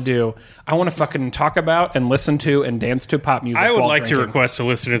I want to do. I want to fucking talk about and listen to and dance to pop music. I would while like drinking. to request to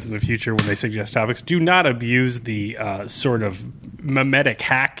listeners in the future when they suggest topics, do not abuse the sort of mimetic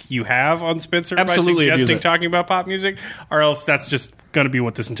hack you have on Spencer Absolutely by abuse suggesting it. talking about pop music, or else that's just going to be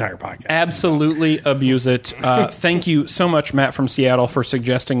what this entire podcast is. Absolutely abuse it. Thank you so much, Matt from Seattle, for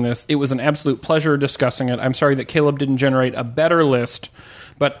suggesting this. It was an absolute pleasure discussing it. I'm sorry that Caleb didn't generate a better list,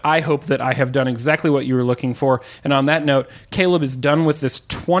 but I hope that I have done exactly what you were looking for. And on that note, Caleb is done with this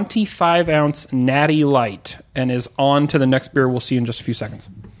 25-ounce Natty Light and is on to the next beer. We'll see you in just a few seconds.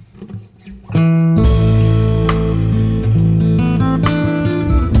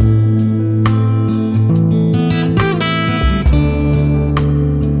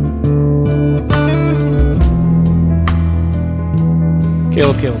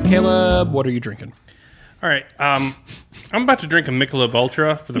 Caleb, what are you drinking? All right. I'm about to drink a Michelob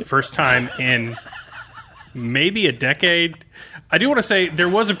Ultra for the first time in maybe a decade. I do want to say there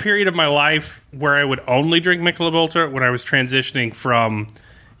was a period of my life where I would only drink Michelob Ultra when I was transitioning from,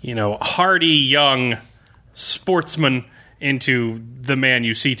 hardy young sportsman into the man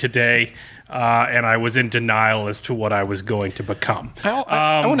you see today. And I was in denial as to what I was going to become.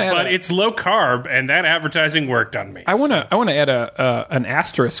 I want to add, but it's low carb, and that advertising worked on me. I want to add an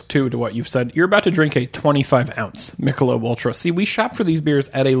asterisk too to what you've said. You're about to drink a 25-ounce Michelob Ultra. See, we shop for these beers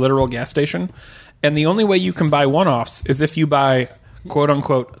at a literal gas station, and the only way you can buy one-offs is if you buy, quote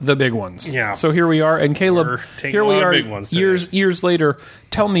unquote, the big ones. Yeah. So here we are, and Caleb, here we are, big ones years later.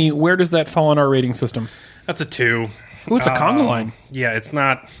 Tell me, where does that fall in our rating system? That's a 2. Ooh, it's a conga line. Yeah, it's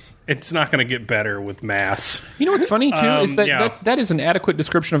not. It's not going to get better with mass. You know what's funny, too, is that is an adequate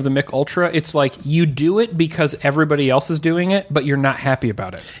description of the Mick Ultra. It's like you do it because everybody else is doing it, but you're not happy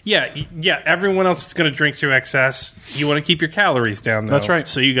about it. Yeah, everyone else is going to drink to excess. You want to keep your calories down, though. That's right.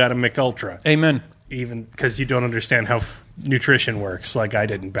 So you got a Mick Ultra. Amen. Even because you don't understand how nutrition works like I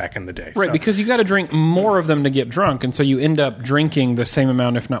didn't back in the day. Right, because you got to drink more of them to get drunk, and so you end up drinking the same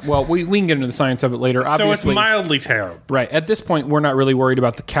amount, if not... Well, we can get into the science of it later. So Obviously, it's mildly terrible. Right. At this point, we're not really worried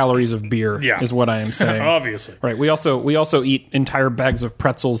about the calories of beer, is what I am saying. Obviously. Right. We also eat entire bags of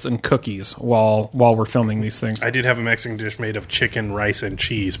pretzels and cookies while we're filming these things. I did have a Mexican dish made of chicken, rice, and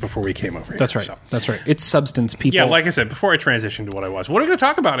cheese before we came over here. That's right. So. That's right. It's substance, people. Yeah, like I said, before I transitioned to what I was. What are we going to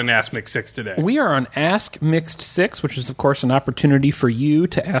talk about in Ask Mixed 6 today? We are on Ask Mixed 6, which is, of course, an opportunity for you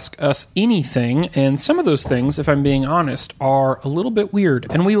to ask us anything, and some of those things, if I'm being honest, are a little bit weird,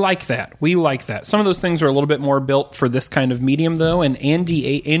 and we like that. Some of those things are a little bit more built for this kind of medium, though, and Angie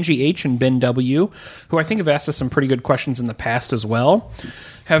H. and Ben W., who I think have asked us some pretty good questions in the past as well,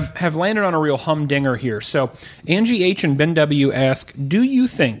 have landed on a real humdinger here. So Angie H. and Ben W. ask, do you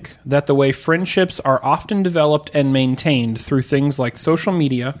think that the way friendships are often developed and maintained through things like social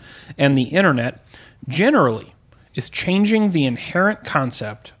media and the internet generally is changing the inherent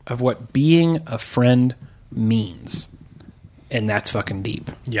concept of what being a friend means? And that's fucking deep.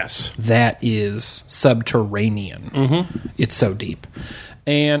 Yes. That is subterranean. Mm-hmm. It's so deep.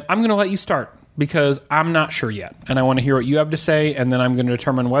 And I'm going to let you start because I'm not sure yet. And I want to hear what you have to say, and then I'm going to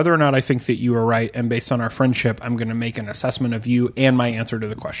determine whether or not I think that you are right. And based on our friendship, I'm going to make an assessment of you and my answer to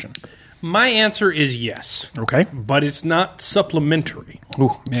the question. My answer is yes. Okay. But it's not supplementary. Ooh,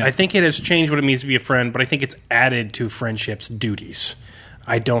 yeah. I think it has changed what it means to be a friend, but I think it's added to friendship's duties.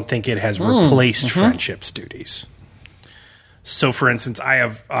 I don't think it has replaced friendship's duties. So, for instance, I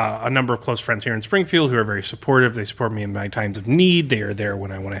have a number of close friends here in Springfield who are very supportive. They support me in my times of need. They are there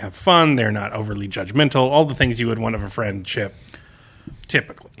when I want to have fun. They're not overly judgmental. All the things you would want of a friendship,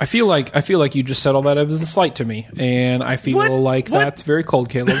 typically. I feel like you just said all that as a slight to me, and I feel like that's very cold,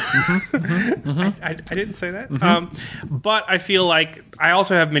 Caleb. I didn't say that. But I feel like I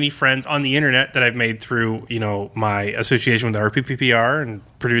also have many friends on the internet that I've made through, my association with RPPPR and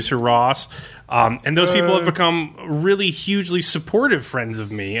producer Ross. And those people have become really hugely supportive friends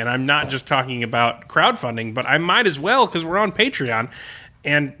of me. And I'm not just talking about crowdfunding, but I might as well because we're on Patreon.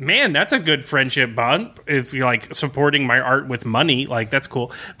 And man, that's a good friendship bond. If you're like supporting my art with money, like that's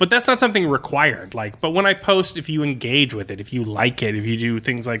cool. But that's not something required. But when I post, if you engage with it, if you like it, if you do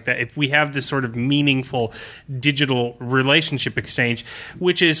things like that, if we have this sort of meaningful digital relationship exchange,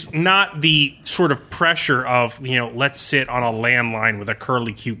 which is not the sort of pressure of, let's sit on a landline with a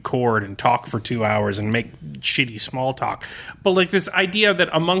curly cute cord and talk for 2 hours and make shitty small talk. But like this idea that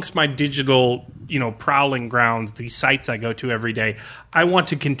amongst my digital, prowling grounds, these sites I go to every day, I want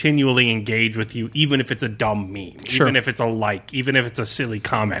to continually engage with you, even if it's a dumb meme, even if it's a like, even if it's a silly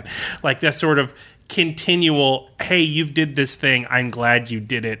comment. Like that sort of continual, hey, you've did this thing. I'm glad you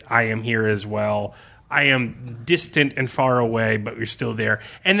did it. I am here as well. I am distant and far away, but you're still there.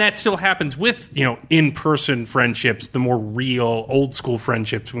 And that still happens with, in-person friendships, the more real, old-school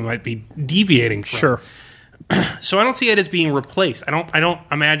friendships we might be deviating from. Sure. So I don't see it as being replaced. I don't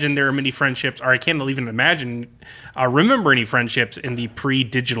imagine there are many friendships, or I can't even imagine remember any friendships in the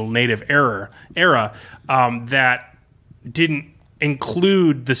pre-digital native era that didn't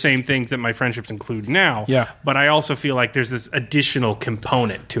include the same things that my friendships include now. Yeah. But I also feel like there's this additional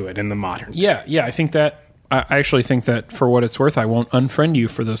component to it in the modern. Yeah. I think that. I actually think that, for what it's worth, I won't unfriend you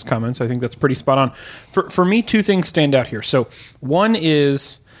for those comments. I think that's pretty spot on. For me, two things stand out here. So one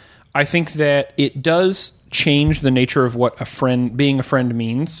is, I think that it does change the nature of what being a friend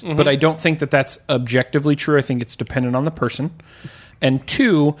means, but I don't think that that's objectively true. I think it's dependent on the person. And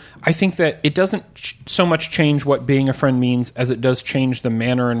two, I think that it doesn't so much change what being a friend means as it does change the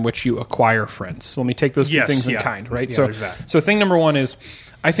manner in which you acquire friends. So let me take those two things in kind, right? Yeah, so thing number one is,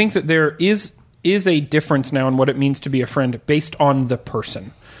 I think that there is a difference now in what it means to be a friend based on the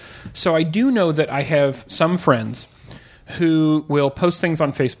person. So I do know that I have some friends who will post things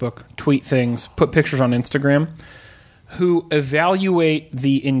on Facebook, tweet things, put pictures on Instagram, who evaluate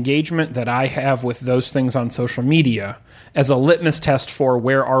the engagement that I have with those things on social media as a litmus test for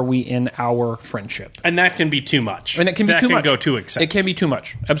where are we in our friendship. And that can be too much. And it can be too much. That can go to excess. It can be too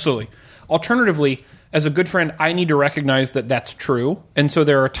much, absolutely. Alternatively, as a good friend, I need to recognize that that's true. And so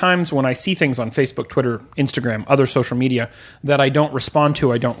there are times when I see things on Facebook, Twitter, Instagram, other social media that I don't respond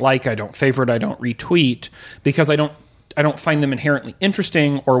to, I don't like, I don't favorite, I don't retweet, because I don't find them inherently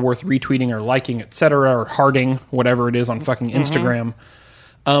interesting or worth retweeting or liking, etc., or hearting, whatever it is on fucking Instagram.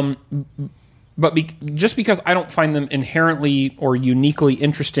 But just because I don't find them inherently or uniquely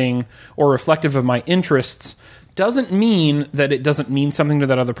interesting or reflective of my interests doesn't mean that it doesn't mean something to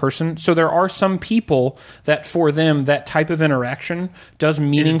that other person. So there are some people that for them, that type of interaction does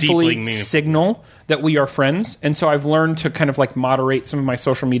meaningfully signal that we are friends. And so I've learned to kind of like moderate some of my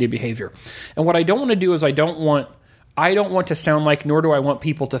social media behavior. And what I don't want to do is I don't want to sound like, nor do I want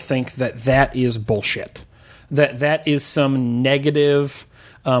people to think that is bullshit. That is some negative,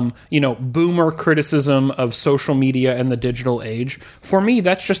 boomer criticism of social media and the digital age. For me,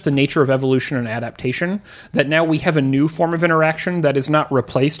 that's just the nature of evolution and adaptation, that now we have a new form of interaction that is not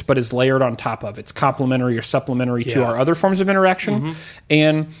replaced, but is layered on top of. It's complementary or supplementary to our other forms of interaction.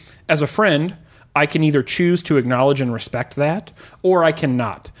 And as a friend, I can either choose to acknowledge and respect that, or I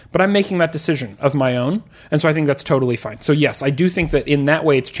cannot. But I'm making that decision of my own, and so I think that's totally fine. So yes, I do think that in that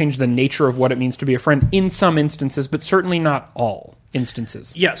way it's changed the nature of what it means to be a friend in some instances, but certainly not all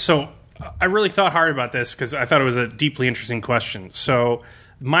instances. Yeah, so I really thought hard about this because I thought it was a deeply interesting question. So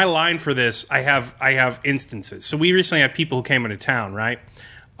my line for this, I have instances. So we recently had people who came into town, right?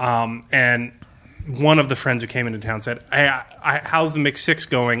 And one of the friends who came into town said, how's the Mix 6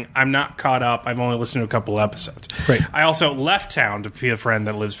 going? I'm not caught up. I've only listened to a couple episodes. Right. I also left town to be a friend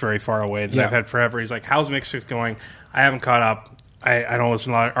that lives very far away that I've had forever. He's like, how's Mix 6 going? I haven't caught up. I don't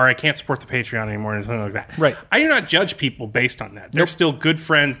listen a lot, or I can't support the Patreon anymore, or something like that. Right. I do not judge people based on that. They're still good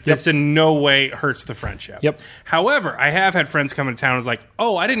friends. This in no way hurts the friendship. Yep. However, I have had friends come into town and was like,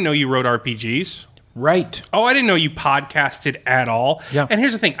 oh, I didn't know you wrote RPGs. Right. Oh, I didn't know you podcasted at all. Yeah. And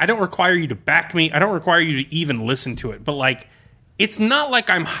here's the thing. I don't require you to back me. I don't require you to even listen to it. But, like, it's not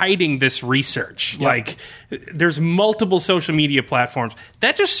like I'm hiding this research. Yeah. Like, there's multiple social media platforms.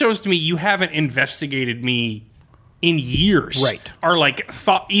 That just shows to me you haven't investigated me in years. Right. Or, like,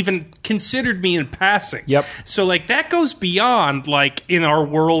 even considered me in passing. Yep. So, like, that goes beyond, like, in our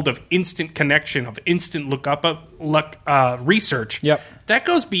world of instant connection, of instant research. Yep. That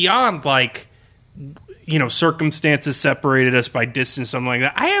goes beyond, like, circumstances separated us by distance, something like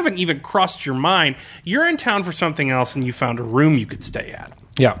that. I haven't even crossed your mind. You're in town for something else and you found a room you could stay at.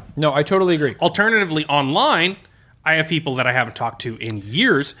 Yeah. No, I totally agree. Alternatively, online, I have people that I haven't talked to in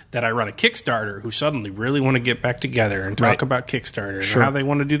years that I run a Kickstarter who suddenly really want to get back together and talk about Kickstarter and how they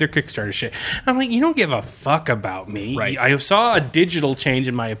want to do their Kickstarter shit. I'm like, you don't give a fuck about me. Right. I saw a digital change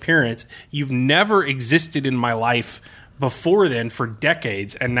in my appearance. You've never existed in my life before then for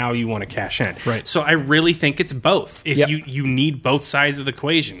decades, and now you want to cash in. Right. So I really think it's both. If you need both sides of the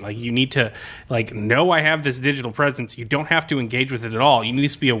equation. Like, you need to, like, know I have this digital presence. You don't have to engage with it at all. You need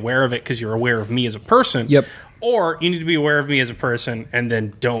to be aware of it because you're aware of me as a person. Yep. Or you need to be aware of me as a person and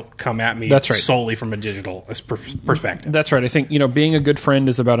then don't come at me solely from a digital perspective. That's right. I think, being a good friend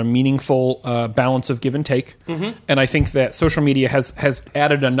is about a meaningful balance of give and take. Mm-hmm. And I think that social media has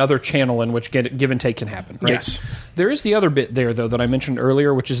added another channel in which give and take can happen. Right? Yes. There is the other bit there, though, that I mentioned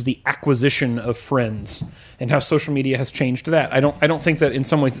earlier, which is the acquisition of friends and how social media has changed that. I don't think that in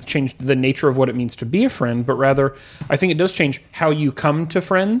some ways it's changed the nature of what it means to be a friend, but rather I think it does change how you come to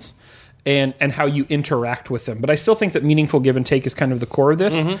friends. and how you interact with them. But I still think that meaningful give and take is kind of the core of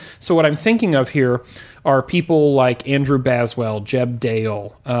this. So what I'm thinking of here are people like Andrew Baswell, Jeb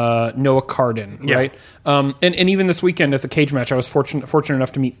Dale, Noah Cardin, right? And even this weekend at the cage match, I was fortunate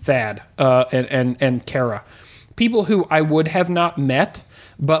enough to meet Thad and Kara. People who I would have not met,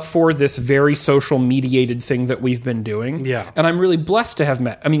 but for this very social mediated thing that we've been doing. Yeah. And I'm really blessed to have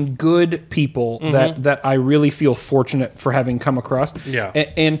met, good people that I really feel fortunate for having come across. Yeah.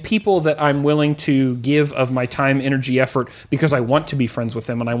 And people that I'm willing to give of my time, energy, effort, because I want to be friends with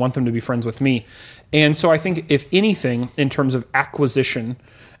them and I want them to be friends with me. And so I think, if anything, in terms of acquisition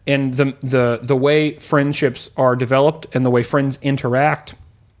and the way friendships are developed and the way friends interact,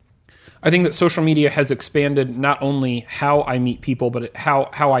 I think that social media has expanded not only how I meet people, but how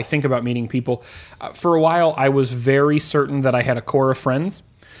I think about meeting people. For a while, I was very certain that I had a core of friends,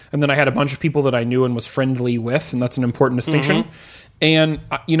 and then I had a bunch of people that I knew and was friendly with, and that's an important distinction. And,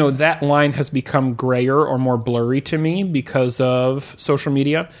 that line has become grayer or more blurry to me because of social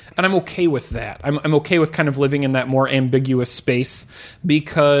media. And I'm okay with that. I'm okay with kind of living in that more ambiguous space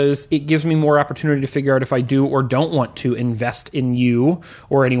because it gives me more opportunity to figure out if I do or don't want to invest in you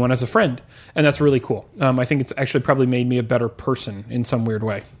or anyone as a friend. And that's really cool. I think it's actually probably made me a better person in some weird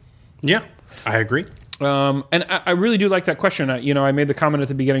way. Yeah, I agree. And I really do like that question. I made the comment at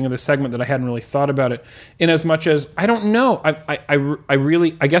the beginning of the segment that I hadn't really thought about it, in as much as I don't know.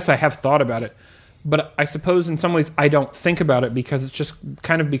 I guess I have thought about it, but I suppose in some ways I don't think about it because it's just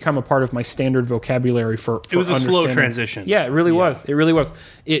kind of become a part of my standard vocabulary for it was a slow transition. Yeah, it really was. It really was.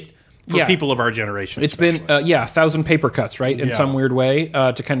 For people of our generation. It's been 1,000 paper cuts, right, in some weird way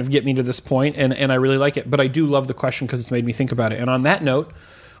to kind of get me to this point, and I really like it. But I do love the question because it's made me think about it. And on that note,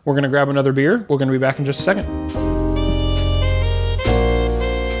 we're going to grab another beer. We're going to be back in just a second.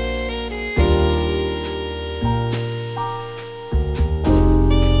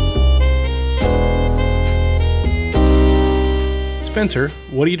 Spencer,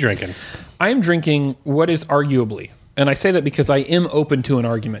 what are you drinking? I am drinking what is arguably, and I say that because I am open to an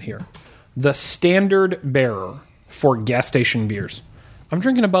argument here, the standard bearer for gas station beers. I'm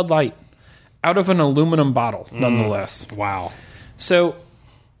drinking a Bud Light out of an aluminum bottle, nonetheless. Wow. So,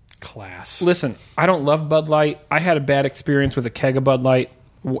 class. Listen, I don't love Bud Light. I had a bad experience with a keg of Bud Light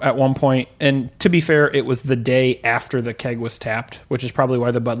at one point, and to be fair, it was the day after the keg was tapped, which is probably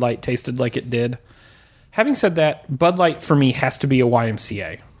why the Bud Light tasted like it did. Having said that, Bud Light for me has to be a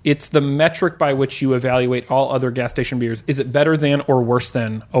YMCA. It's the metric by which you evaluate all other gas station beers. Is it better than or worse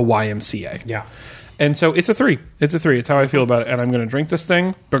than a YMCA? Yeah. And so it's a 3. It's a 3. It's how I feel about it. And I'm going to drink this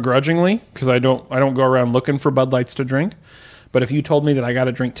thing begrudgingly because I don't go around looking for Bud Lights to drink. But if you told me that I got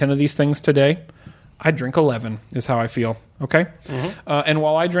to drink 10 of these things today, I'd drink 11 is how I feel. Okay? And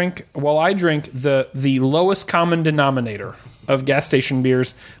while I drink the lowest common denominator of gas station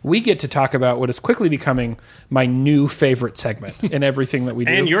beers, we get to talk about what is quickly becoming my new favorite segment in everything that we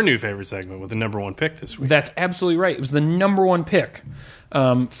do. And your new favorite segment with the number one pick this week. That's absolutely right. It was the number one pick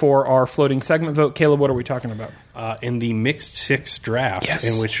for our floating segment vote. Caleb, what are we talking about? In the Mixed Six draft,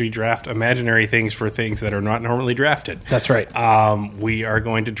 in which we draft imaginary things for things that are not normally drafted. That's right. We are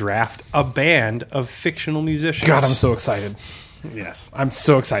going to draft a band of fictional musicians. God, I'm so excited. Yes. I'm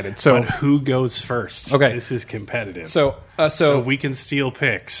so excited. So, but who goes first? Okay. This is competitive. So we can steal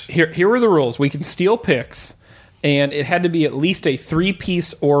picks. Here were the rules. We can steal picks, and it had to be at least a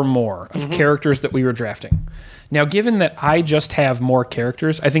 3-piece or more of characters that we were drafting. Now, given that I just have more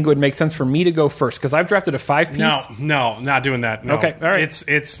characters, I think it would make sense for me to go first, because I've drafted a 5-piece. No, not doing that. No. Okay, all right.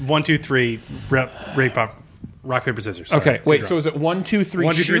 It's 1, 2, 3, rock, paper, scissors. Sorry. Okay, wait, so is it 1, 2, 3,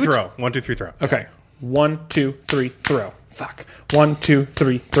 1, 2, 3, shoot? throw. 1, 2, 3, throw. Okay, 1, 2, 3, throw. Fuck. 1, 2,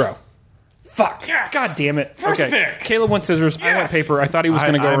 3, throw. Fuck. Yes. God damn it. First okay. pick. Caleb went scissors. Yes. I went paper. I thought he was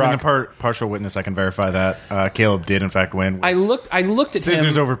going to go I'm rock. a partial witness. I can verify that. Caleb did, in fact, win. I looked at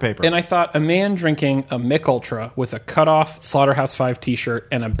scissors him, over paper. and I thought a man drinking a Mick Ultra with a cut-off Slaughterhouse 5 t-shirt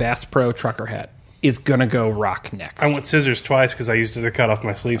and a Bass Pro trucker hat is going to go rock next. I went scissors twice because I used it to cut off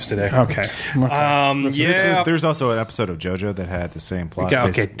my sleeves today. Okay. There's also an episode of JoJo that had the same plot.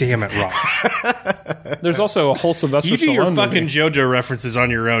 Okay, damn it, Ross. There's also a whole Sylvester You do your Stallone fucking movie. JoJo references on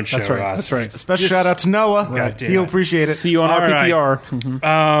your own show, That's right. Ross. That's right. Special shout out to Noah. God damn He'll it. appreciate it. See you on All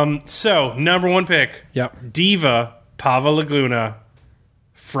RPPR. So, number one pick. Yep. Diva Pava Laguna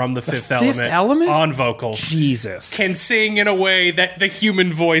from The Fifth Element on vocals. Jesus. Can sing in a way that the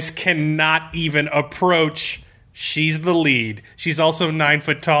human voice cannot even approach. She's the lead. She's also 9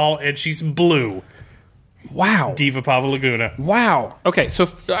 foot tall, and she's blue. Wow. Diva Pava Laguna. Wow. Okay, so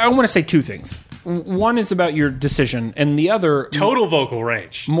I want to say 2 things. One is about your decision, and the other total vocal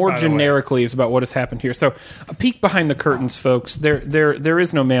range. More generically is about what has happened here. So, a peek behind the curtains, folks. There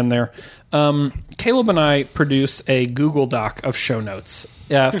is no man there. Caleb and I produce a Google Doc of show notes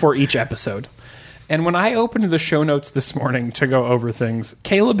for each episode. And when I opened the show notes this morning to go over things,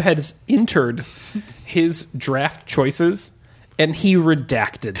 Caleb has entered his draft choices, and he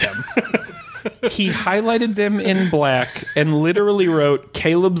redacted them. He highlighted them in black and literally wrote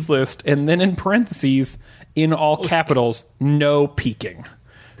Caleb's list, and then in parentheses, in all capitals, no peeking.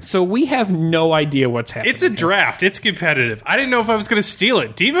 So we have no idea what's happening. It's a draft. It's competitive. I didn't know if I was going to steal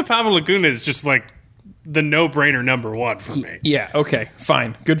it. Diva Pavlaguna is just like the no-brainer number one for me. Yeah, okay,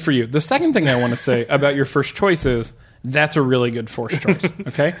 fine. Good for you. The second thing I want to say about your first choice is that's a really good first choice,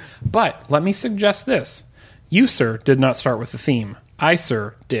 okay? But let me suggest this. You, sir, did not start with the theme. I,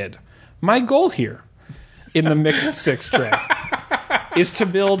 sir, did. My goal here in the Mixed Six draft is to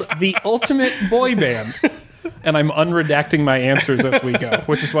build the ultimate boy band. And I'm unredacting my answers as we go,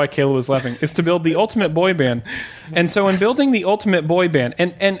 which is why Caleb was laughing, is to build the ultimate boy band. And so in building the ultimate boy band,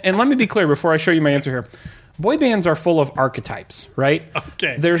 and let me be clear before I show you my answer here, boy bands are full of archetypes, right?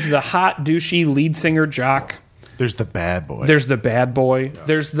 Okay. There's the hot, douchey lead singer jock. There's the bad boy. There's the bad boy. Yeah.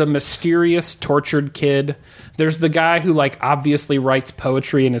 There's the mysterious, tortured kid. There's the guy who, like, obviously writes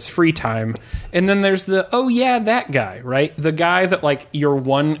poetry in his free time. And then there's the, oh, yeah, that guy, right? The guy that, like, your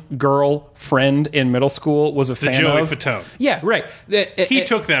one girl friend in middle school was a fan Joey of. Fatone. Yeah, right. He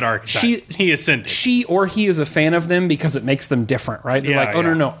took that archetype. He ascended. She or he is a fan of them because it makes them different, right? They're like, oh,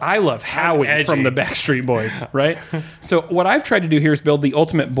 no, I love Howie from the Backstreet Boys, right? So what I've tried to do here is build the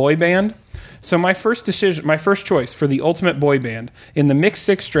ultimate boy band. So my first choice for the ultimate boy band in the Mixed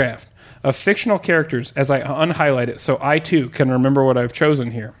Six draft of fictional characters, as I unhighlight it so I too can remember what I've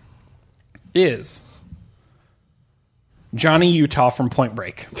chosen here, is Johnny Utah from Point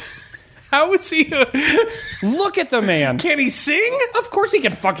Break. How is he? Look at the man. Can he sing? Of course he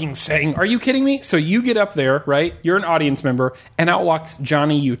can fucking sing. Are you kidding me? So you get up there, right? You're an audience member, and out walks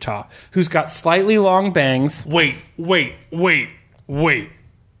Johnny Utah, who's got slightly long bangs. Wait.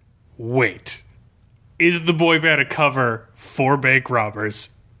 Is the boy band a cover for bank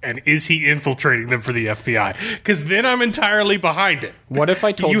robbers? And is he infiltrating them for the FBI? Because then I'm entirely behind it. What if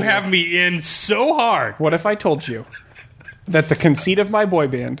I told you... You have me in so hard. What if I told you that the conceit of my boy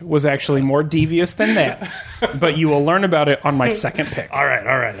band was actually more devious than that, but you will learn about it on my second pick. All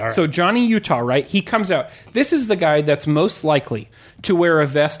right. So Johnny Utah, right? He comes out. This is the guy that's most likely to wear a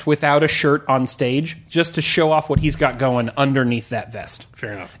vest without a shirt on stage just to show off what he's got going underneath that vest.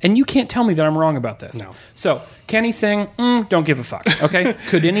 Fair enough. And you can't tell me that I'm wrong about this. No. So, can he sing? Don't give a fuck, okay?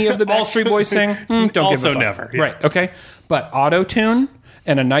 Could any of the Backstreet Boys sing? Don't give a fuck. Also never. Yeah. Right, okay? But auto-tune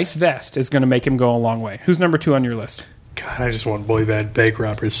and a nice vest is going to make him go a long way. Who's number 2 on your list? God, I just want boy band bank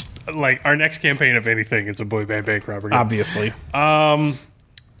robbers. Like, our next campaign, if anything, is a boy band bank robber game. Obviously. All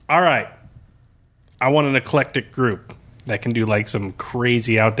right. I want an eclectic group that can do, like, some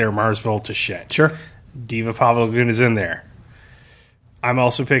crazy out there Mars Volta shit. Sure. Diva Pavlaguna's in there. I'm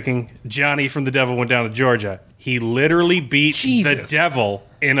also picking Johnny from The Devil Went Down to Georgia. He literally beat the devil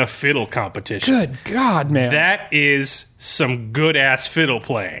in a fiddle competition. Good God, man. That is some good-ass fiddle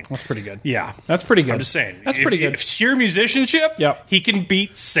playing. That's pretty good. Yeah. That's pretty good. I'm just saying. That's pretty good. If sheer musicianship, yep, he can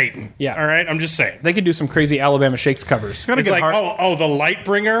beat Satan. Yeah. All right? I'm just saying. They could do some crazy Alabama Shakes covers. It's like, oh, the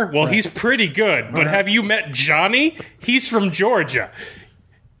Lightbringer? Well, he's pretty good. But have you met Johnny? He's from Georgia.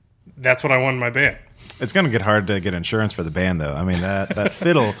 That's what I want in my band. It's going to get hard to get insurance for the band, though. I mean, that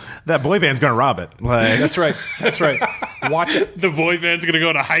fiddle, that boy band's going to rob it. Like, That's right. Watch it. The boy band's going to go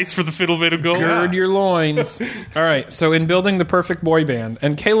on a heist for the fiddle bit of gold. Gird your loins. All right. So in building the perfect boy band,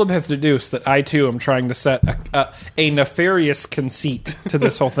 and Caleb has deduced that I, too, am trying to set a nefarious conceit to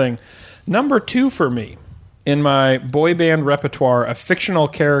this whole thing. Number 2 for me in my boy band repertoire of fictional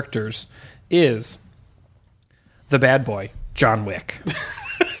characters is the bad boy, John Wick.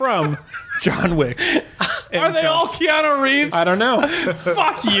 From John Wick. Are they all Keanu Reeves? I don't know.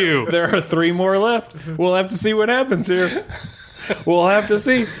 Fuck you. There are 3 more left. We'll have to see what happens here. We'll have to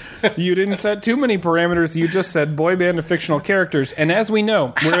see. You didn't set too many parameters. You just said boy band of fictional characters. And as we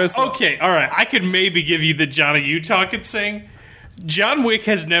know, whereas... Okay, all right. I could maybe give you the Johnny Utah could sing. John Wick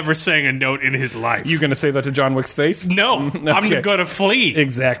has never sang a note in his life. You going to say that to John Wick's face? No. Okay. I'm going to flee.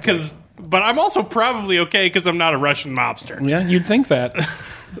 Exactly. But I'm also probably okay because I'm not a Russian mobster. Yeah, you'd think that.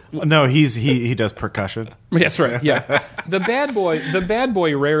 No, he does percussion. That's right. Yeah, the bad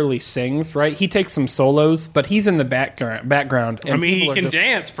boy rarely sings. Right, he takes some solos, but he's in the background. And I mean, he people are can just-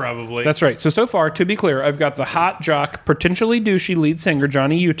 dance probably. That's right. So far, to be clear, I've got the hot jock, potentially douchey lead singer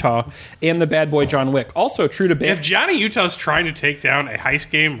Johnny Utah, and the bad boy John Wick. Also true to band. If Johnny Utah's trying to take down a heist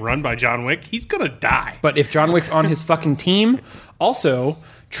game run by John Wick, he's gonna die. But if John Wick's on his fucking team, also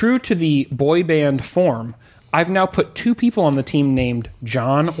true to the boy band form, I've now put 2 people on the team named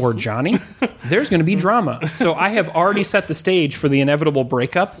John or Johnny. There's going to be drama. So I have already set the stage for the inevitable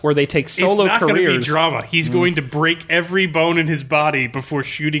breakup where they take solo it's not going to be careers. drama. He's going to break every bone in his body before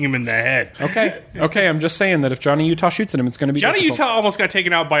shooting him in the head. Okay. I'm just saying that if Johnny Utah shoots at him, it's going to be Johnny difficult. Utah almost got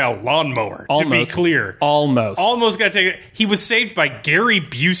taken out by a lawnmower, to be Almost. clear. Almost. Got taken. He was saved by Gary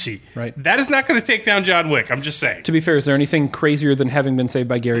Busey. Right. That is not going to take down John Wick. I'm just saying. To be fair, is there anything crazier than having been saved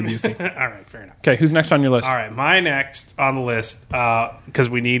by Gary Busey? All right, fair enough. Okay, who's next on your list? All right, my next on the list, because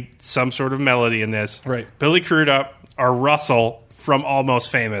we need some sort of melody in this. Right. Billy Crudup or Russell from Almost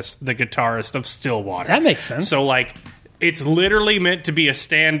Famous, the guitarist of Stillwater. That makes sense. So, like, it's literally meant to be a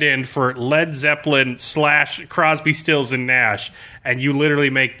stand-in for Led Zeppelin / Crosby, Stills, and Nash, and you literally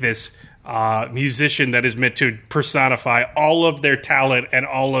make this musician that is meant to personify all of their talent and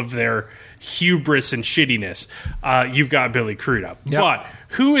all of their hubris and shittiness. You've got Billy Crudup. Yep. But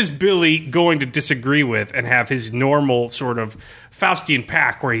who is Billy going to disagree with and have his normal sort of Faustian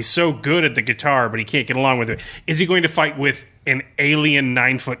pack where he's so good at the guitar but he can't get along with it? Is he going to fight with an alien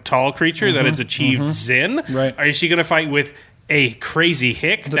 9-foot-tall creature that has achieved Zen? Right. Or is she going to fight with a crazy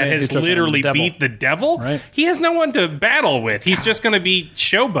hick that man who has took down literally the devil. beat the devil? Right. He has no one to battle with. He's just going to be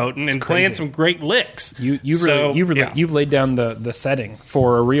showboating and playing crazy. some great licks. You've laid down the setting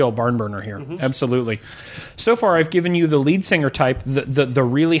for a real barn burner here. Absolutely. So far, I've given you the lead singer type, the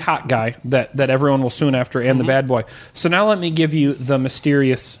really hot guy that everyone will soon after, and the bad boy. So now let me give you the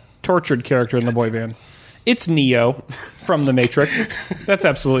mysterious, tortured character in the boy band. It's Neo from The Matrix. That's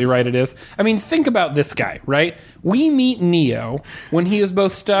absolutely right, it is. I mean, think about this guy, right? We meet Neo when he is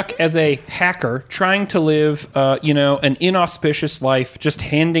both stuck as a hacker trying to live, an inauspicious life, just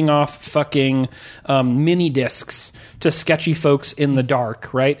handing off fucking mini discs to sketchy folks in the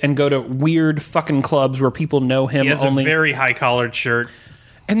dark, right? And go to weird fucking clubs where people know him He has only. a very high-collared shirt.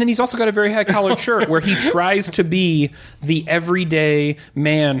 And then he's also got a very high-collared shirt where he tries to be the everyday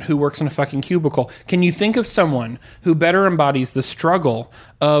man who works in a fucking cubicle. Can you think of someone who better embodies the struggle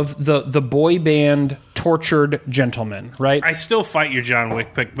of the boy band tortured gentleman, right? I still fight your John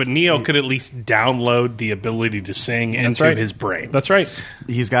Wick pick, but Neo could at least download the ability to sing into right. his brain. That's right.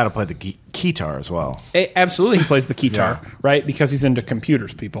 He's got to play the guitar as well. Absolutely, he plays the guitar, right? Because he's into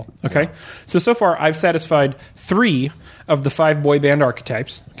computers, people. Okay? So far, I've satisfied 3 of the 5 boy band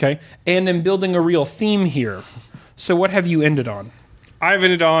archetypes, okay? And am building a real theme here. So what have you ended on? I've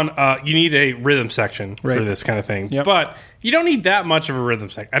ended on, you need a rhythm section for Right. this kind of thing. Yep. But you don't need that much of a rhythm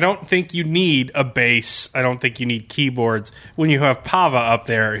section. I don't think you need a bass. I don't think you need keyboards when you have Pava up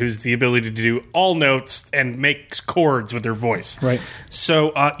there, who's the ability to do all notes and makes chords with her voice. Right.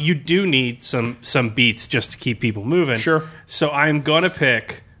 So you do need some beats just to keep people moving. Sure. So I'm going to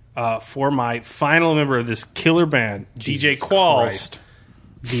pick, for my final member of this killer band, DJ Qualls, Christ.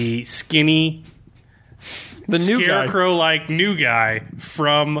 the skinny, The new guy. scarecrow-like new guy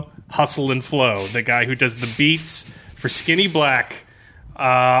from Hustle and Flow, the guy who does the beats for Skinny Black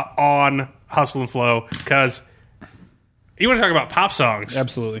on Hustle and Flow. Because you want to talk about pop songs?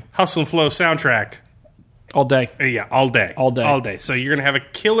 Absolutely. Hustle and Flow soundtrack. All day. Yeah, all day. All day. All day. So you're going to have a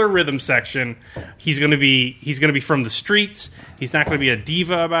killer rhythm section. He's going to be from the streets. He's not going to be a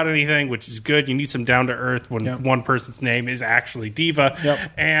diva about anything, which is good. You need some down to earth when Yep. one person's name is actually Diva. Yep.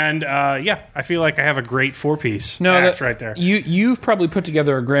 And I feel like I have a great 4-piece act right there. You've probably put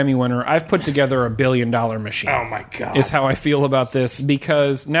together a Grammy winner. I've put together $1 billion machine. Oh my god. Is how I feel about this,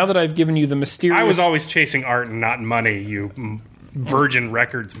 because now that I've given you the mysterious... I was always chasing art and not money, you Virgin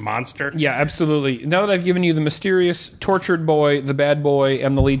Records monster. Yeah, absolutely. Now that I've given you the mysterious tortured boy, the bad boy,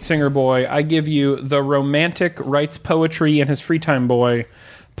 and the lead singer boy, I give you the romantic, writes poetry in his free time boy,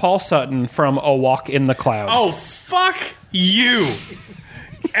 Paul Sutton from A Walk in the Clouds. Oh, fuck you.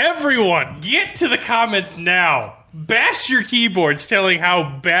 Everyone, get to the comments now. Bash your keyboards telling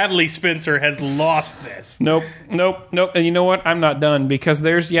how badly Spencer has lost this. Nope. And you know what? I'm not done, because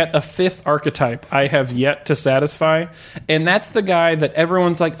there's yet a 5th archetype I have yet to satisfy. And that's the guy that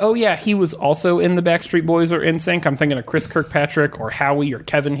everyone's like, oh yeah, he was also in the Backstreet Boys or NSYNC. I'm thinking of Chris Kirkpatrick or Howie or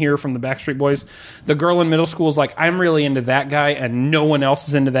Kevin here from the Backstreet Boys. The girl in middle school is like, I'm really into that guy, and no one else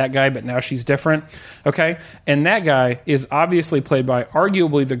is into that guy, but now she's different. Okay? And that guy is obviously played by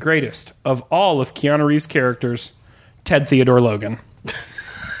arguably the greatest of all of Keanu Reeves' characters, Ted Theodore Logan.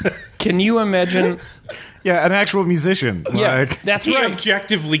 Can you imagine? Yeah, an actual musician. Yeah, Like, that's He right.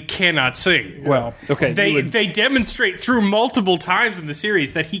 objectively cannot sing. Well, okay. They demonstrate through multiple times in the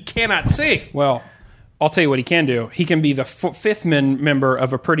series that he cannot sing. Well, I'll tell you what he can do. He can be the fifth member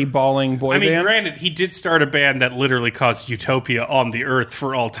of a pretty bawling boy I mean, band. granted, he did start a band that literally caused utopia on the earth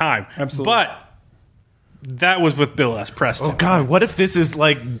for all time. Absolutely. But that was with Bill S. Preston. oh God, what if this is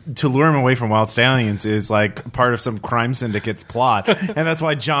like to lure him away from Wild Stallions is like part of some crime syndicate's plot, and that's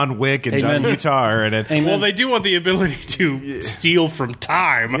why John Wick and Amen. John Utah are in it. Amen. Well, they do want the ability to steal from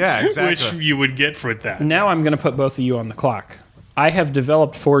time, Yeah, exactly. which you would get with that. Now I'm going to put both of you on the clock. I have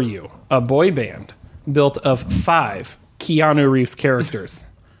developed for you a boy band built of 5 Keanu Reeves characters.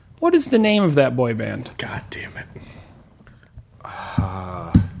 What is the name of that boy band? God damn it.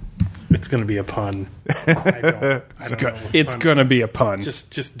 It's going to be a pun. I don't know It's pun. going to be a pun.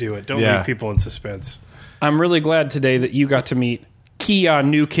 Just do it. Don't Yeah. leave people in suspense. I'm really glad today that you got to meet Kia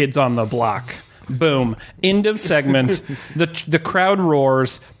New Kids on the Block. Boom. End of segment. The crowd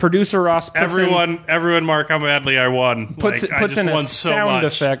roars. Producer Ross puts Everyone mark how badly I won. puts I puts just in a won so sound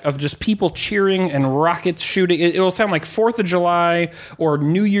much. effect of just people cheering and rockets shooting. It'll sound like 4th of July or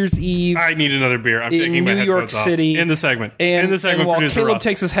New Year's Eve. I need another beer. I'm In taking my New York headphones off. City. In the segment. And, in the segment, and while producer Caleb Ross.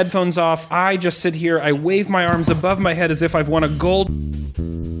 takes his headphones off, I just sit here. I wave my arms above my head as if I've won a gold.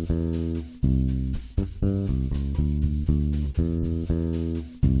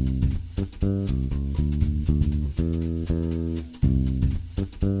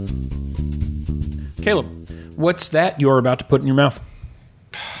 Caleb, what's that you're about to put in your mouth?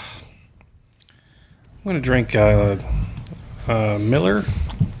 I'm going to drink Miller.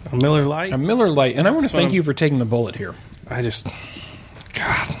 A Miller Lite. A Miller Lite, and I want to So thank you for taking the bullet here. I just...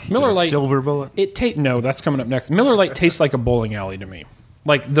 God. Miller Lite. Silver bullet. No, that's coming up next. Miller Lite tastes like a bowling alley to me.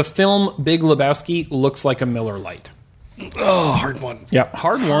 Like the film Big Lebowski looks like a Miller Lite. Oh, hard one. Yeah,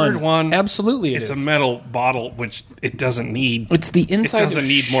 hard one. Absolutely, It's is. a metal bottle, which it doesn't need. It's the inside. doesn't of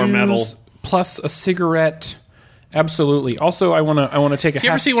need more metal. shoes plus a cigarette. Absolutely. Also, I want to take a. Do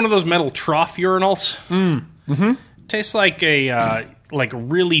you ever see one of those metal trough urinals? Tastes like a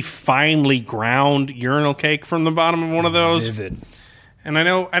really finely ground urinal cake from the bottom of one of those. Vivid. And I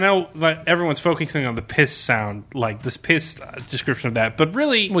know that everyone's focusing on the piss sound, like this piss description of that, but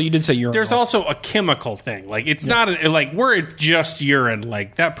really, Well, you did say urinal. there's also a chemical thing. Like it's not like where it's just urine.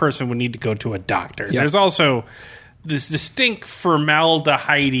 Like that person would need to go to a doctor. Yeah. There's also this distinct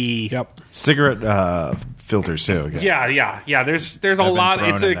formaldehyde. Yep. Cigarette filters too. Yeah. There's a been lot.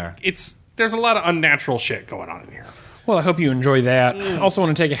 thrown in there. There's a lot of unnatural shit going on in here. Well, I hope you enjoy that. I also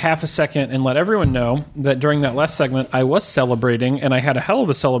want to take a half a second and let everyone know that during that last segment, I was celebrating, and I had a hell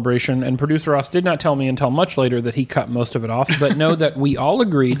of a celebration, and producer Ross did not tell me until much later that he cut most of it off, but know that we all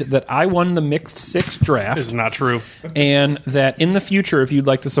agreed that I won the Mixed Six draft, This is not true. and that in the future, if you'd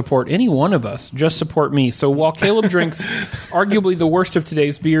like to support any one of us, just support me. So while Caleb drinks arguably the worst of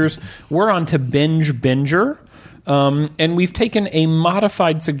today's beers, we're on to Binge Binger. And we've taken a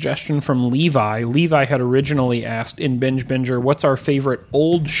modified suggestion from Levi. Levi had originally asked in Binge Binger, what's our favorite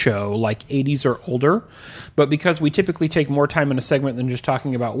old show, like 80s or older? But because we typically take more time in a segment than just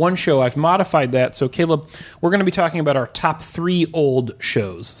talking about one show, I've modified that. So, Caleb, we're going to be talking about our top 3 old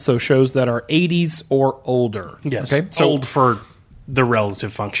shows. So, shows that are 80s or older. Yes. Okay. So, Old for the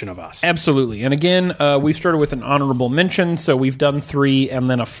relative function of us. absolutely. And again, we've started with an honorable mention, so we've done 3 and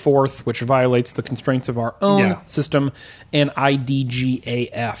then a 4th, which violates the constraints of our own system, and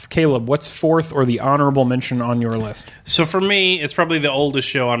IDGAF. Caleb, what's 4th or the honorable mention on your list? So for me, it's probably the oldest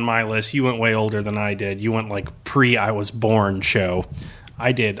show on my list. You went way older than I did. You went like pre-I was born show.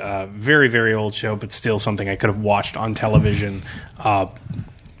 I did a very, very old show, but still something I could have watched on television,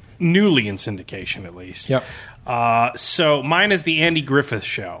 newly in syndication at least. Yep. So mine is the Andy Griffith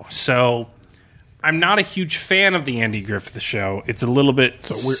Show. So I'm not a huge fan of the Andy Griffith Show. It's a little bit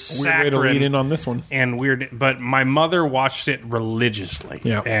Weird way to lead in on this one. and weird, but my mother watched it religiously.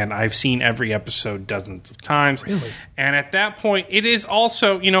 Yeah. And I've seen every episode dozens of times. Really? And at that point, it is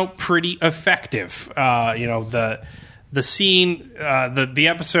also, pretty effective. The scene, the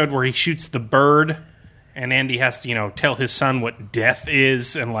episode where he shoots the bird and Andy has to, tell his son what death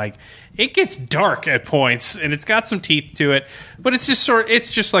is, and it gets dark at points, and it's got some teeth to it, but it's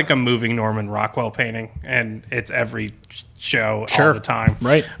just like a moving Norman Rockwell painting, and it's every show all the time.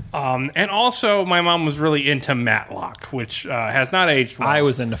 Right. And also, my mom was really into Matlock, which has not aged well. I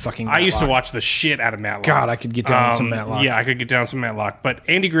was into fucking I used to Matlock. watch the shit out of Matlock. God, I could get down with some Matlock. Yeah, I could get down some Matlock. But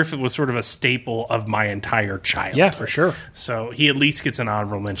Andy Griffith was sort of a staple of my entire childhood. Yeah, for sure. So he at least gets an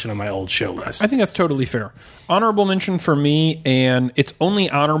honorable mention on my old show list. I think that's totally fair. Honorable mention for me, and it's only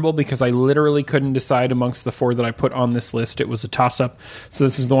honorable because because I literally couldn't decide amongst the 4 that I put on this list. It was a toss-up. So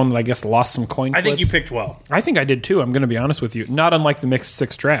this is the one that I guess lost some coin flips. I think you picked well. I think I did too. I'm going to be honest with you. Not unlike the Mixed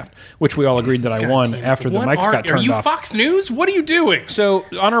Six draft, which we all agreed that I won after the mics got turned off. Are you Fox News? What are you doing? So,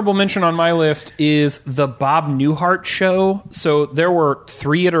 honorable mention on my list is the Bob Newhart show. So, there were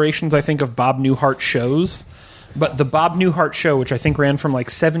 3 iterations, I think, of Bob Newhart shows. But the Bob Newhart show, which I think ran from like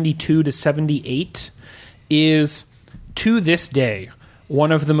 72 to 78, is, to this day,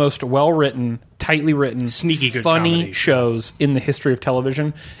 one of the most well-written, tightly written, sneaky good funny comedy shows in the history of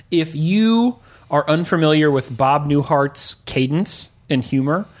television. If you are unfamiliar with Bob Newhart's cadence and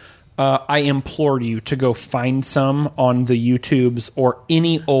humor, I implore you to go find some on the YouTubes or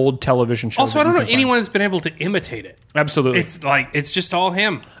any old television show. Also, I don't know anyone has been able to imitate it. Absolutely. It's just all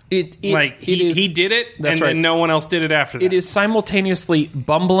him. He did it, and then no one else did it after that. It is simultaneously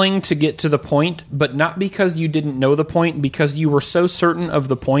bumbling to get to the point, but not because you didn't know the point, because you were so certain of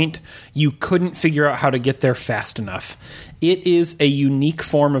the point, you couldn't figure out how to get there fast enough. It is a unique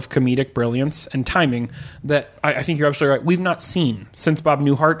form of comedic brilliance and timing that I think you're absolutely right. We've not seen since Bob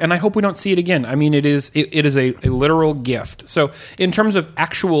Newhart, and I hope we don't see it again. I mean, it is a literal gift. So in terms of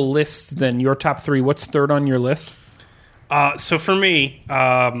actual lists, then, your top 3, what's third on your list? So for me,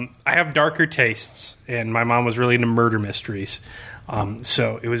 I have darker tastes, and my mom was really into murder mysteries.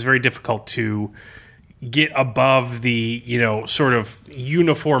 So it was very difficult to get above the, sort of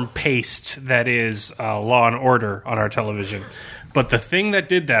uniform paste that is Law and Order on our television. But the thing that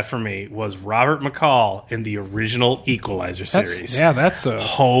did that for me was Robert McCall in the original Equalizer series. That's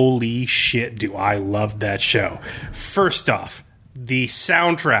Holy shit, do I love that show. First off, the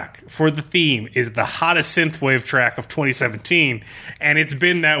soundtrack for the theme is the hottest synthwave track of 2017, and it's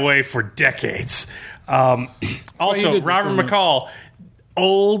been that way for decades. Also, Robert McCall,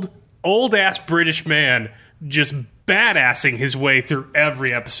 old-ass British man, just badassing his way through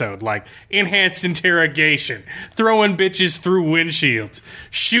every episode, like enhanced interrogation, throwing bitches through windshields,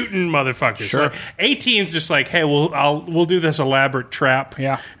 shooting motherfuckers. Sure. Like, 18's just like, hey, we'll do this elaborate trap,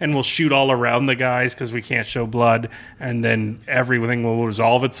 and we'll shoot all around the guys because we can't show blood, and then everything will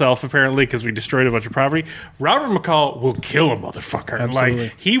resolve itself apparently because we destroyed a bunch of property. Robert McCall will kill a motherfucker. Absolutely.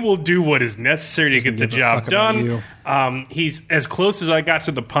 Like, he will do what is necessary to get the job done. He's as close as I got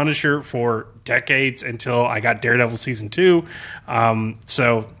to the Punisher for decades until I got Daredevil season 2.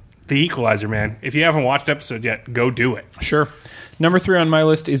 So the Equalizer, man. If you haven't watched episode yet, go do it. Sure. Number 3 on my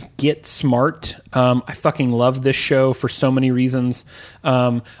list is Get Smart. I fucking love this show for so many reasons.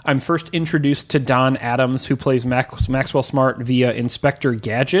 I'm first introduced to Don Adams, who plays Maxwell Smart via Inspector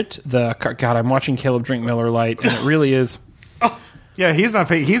Gadget. God, I'm watching Caleb drink Miller Lite, and it really is. Yeah, he's not.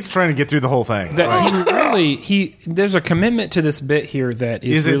 He's trying to get through the whole thing. There's a commitment to this bit here that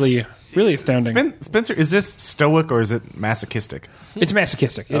is really astounding. Spencer, is this stoic or is it masochistic? It's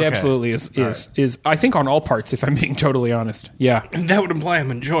masochistic. It absolutely is. Is I think on all parts, if I'm being totally honest. Yeah, and that would imply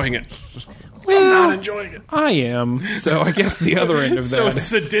I'm enjoying it. Well, I'm not enjoying it. I am. So I guess the other end of that. So it's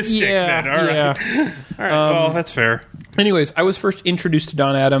sadistic then. All right. Yeah. All right. Well, that's fair. Anyways, I was first introduced to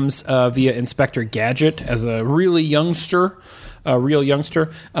Don Adams via Inspector Gadget as a real youngster.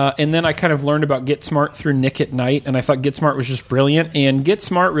 And then I kind of learned about Get Smart through Nick at Night, and I thought Get Smart was just brilliant. And Get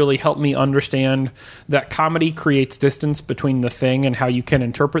Smart really helped me understand that comedy creates distance between the thing and how you can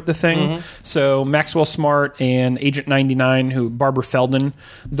interpret the thing. Mm-hmm. So Maxwell Smart and Agent 99, Barbara Feldon,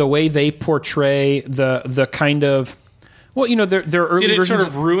 the way they portray the kind of... Well, their early Did it versions sort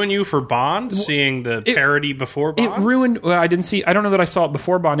of ruin you for Bond, seeing the parody before Bond? It ruined... Well, I don't know that I saw it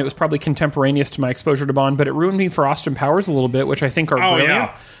before Bond. It was probably contemporaneous to my exposure to Bond, but it ruined me for Austin Powers a little bit, which I think are brilliant.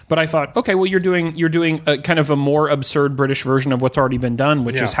 Yeah. But I thought, okay, well, you're doing a kind of a more absurd British version of what's already been done,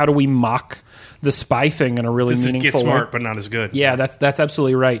 which is how do we mock the spy thing in a really meaningful way. Get Smart, but not as good. Yeah, that's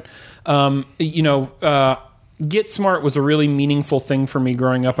absolutely right. Get Smart was a really meaningful thing for me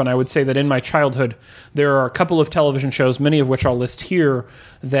growing up, and I would say that in my childhood, there are a couple of television shows, many of which I'll list here,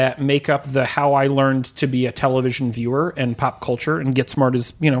 that make up the how I learned to be a television viewer and pop culture, and Get Smart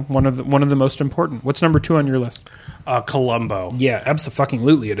is, one of the most important. What's number 2 on your list? Columbo. Yeah,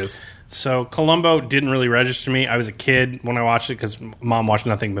 absolutely it is. So Columbo didn't really register me. I was a kid when I watched it because Mom watched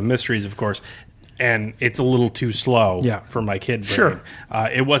nothing but mysteries, of course. And it's a little too slow for my kid brain. Sure.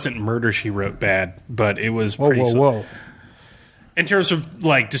 It wasn't Murder, She Wrote bad, but it was pretty slow. In terms of,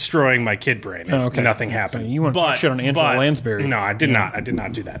 destroying my kid brain, nothing happened. So you want to put shit on Angela Lansbury. No, I did not. I did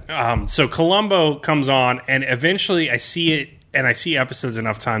not do that. So Columbo comes on, and eventually I see it, and I see episodes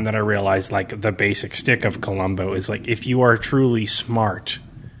enough time that I realize, the basic stick of Columbo is, if you are truly smart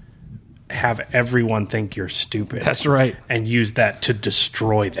have everyone think you're stupid. That's right. And use that to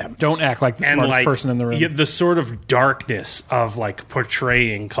destroy them. Don't act like the smartest person in the room. The sort of darkness of like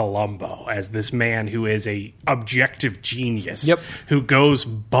portraying Columbo as this man who is a objective genius, who goes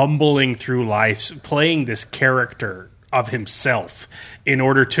bumbling through life, playing this character of himself in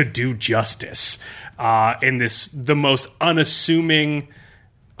order to do justice in the most unassuming,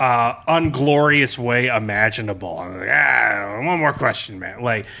 unglorious way imaginable. I'm like, one more question, man.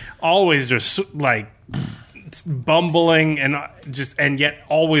 Like, always just like bumbling and yet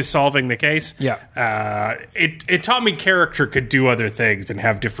always solving the case. Yeah. It taught me character could do other things and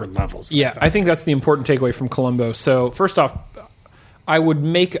have different levels. Yeah, I think that's the important takeaway from Columbo. So first off, I would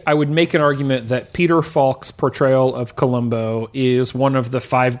make an argument that Peter Falk's portrayal of Columbo is one of the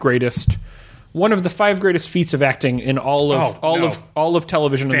five greatest feats of acting in all of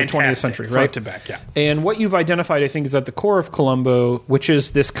television in the 20th century, right? Front to back, yeah. And what you've identified, I think, is at the core of Columbo, which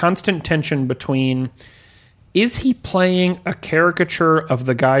is this constant tension between, is he playing a caricature of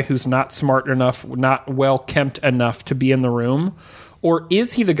the guy who's not smart enough, not well kempt enough to be in the room, or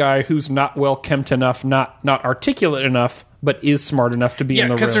is he the guy who's not well kempt enough, not articulate enough, but is smart enough to be in the room?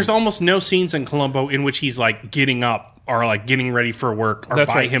 Yeah, because there's almost no scenes in Columbo in which he's like getting up or like getting ready for work or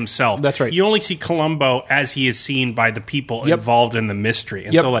by himself. That's right. You only see Columbo as he is seen by the people involved in the mystery.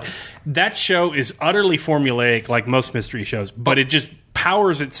 And so like that show is utterly formulaic like most mystery shows, but it just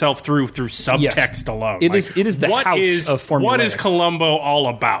powers itself through subtext alone. It is the house of formulaic. What is Columbo all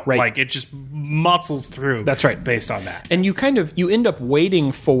about? Right. Like it just muscles through. That's right. Based on that. And you end up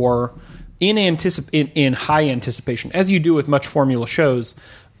waiting for in high anticipation, as you do with much formula shows,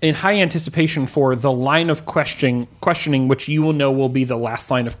 in high anticipation for the line of questioning, which you will know will be the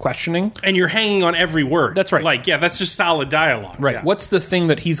last line of questioning. And you're hanging on every word. That's right. Like, yeah, that's just solid dialogue. Right. Yeah. What's the thing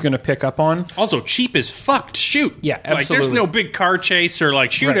that he's going to pick up on? Also, cheap as fuck to shoot. Yeah, absolutely. Like, there's no big car chase or,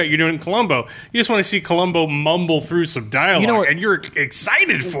 like, shootout you're doing in Columbo. You just want to see Columbo mumble through some dialogue, and you're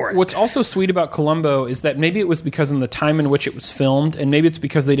excited for it. What's also sweet about Columbo is that maybe it was because in the time in which it was filmed, and maybe it's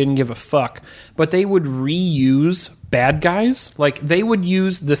because they didn't give a fuck, but they would reuse bad guys. Like, they would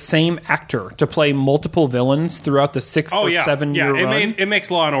use the same actor to play multiple villains throughout the 6 or 7 year run. It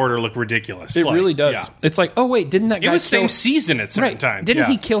makes Law and Order look ridiculous. It really does. Yeah. It's like, oh wait, didn't that guy It was same season at certain times. Didn't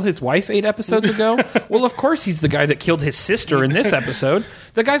he kill his wife 8 episodes ago? Well, of course he's the guy that killed his sister in this episode.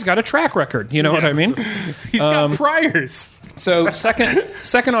 The guy's got a track record. You know what I mean? He's got priors. So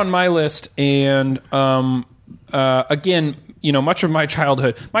second on my list, and again, you know, much of my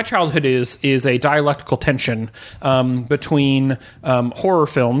childhood is a dialectical tension between horror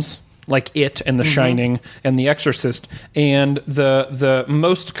films like It and The Shining and The Exorcist, and the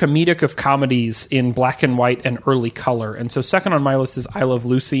most comedic of comedies in black and white and early color. And so second on my list is I Love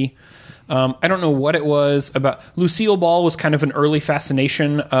Lucy. I don't know what it was about. Lucille Ball was kind of an early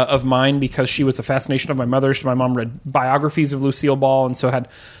fascination of mine because she was a fascination of my mother's. My mom read biographies of Lucille Ball, and so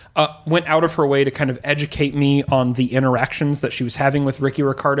went out of her way to kind of educate me on the interactions that she was having with Ricky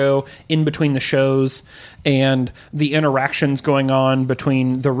Ricardo in between the shows, and the interactions going on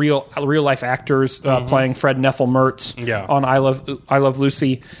between the real life actors playing Fred and Ethel Mertz on I Love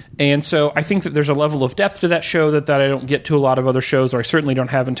Lucy. And so I think that there's a level of depth to that show that I don't get to a lot of other shows, or I certainly don't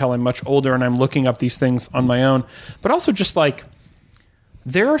have until I'm much older and I'm looking up these things on my own. But also just like,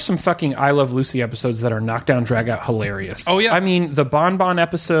 there are some fucking I Love Lucy episodes that are knockdown, drag out hilarious. Oh, yeah. I mean, the Bon Bon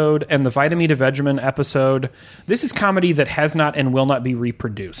episode and the Vitamita Vegemin episode, this is comedy that has not and will not be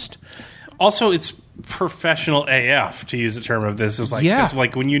reproduced. Also, it's professional AF, to use the term of this. Is like, it's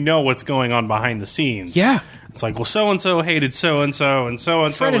like when you know what's going on behind the scenes. Yeah. It's like, well, so-and-so hated so-and-so, and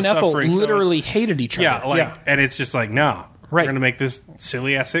so-and-so Fred was and Ethel suffering literally hated each other. And it's just like, no. Right. We're going to make this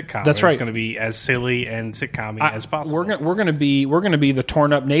silly-ass sitcom. That's right. It's going to be as silly and sitcom-y as possible. We're going to be the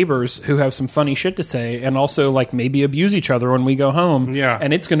torn-up neighbors who have some funny shit to say, and also like maybe abuse each other when we go home. Yeah.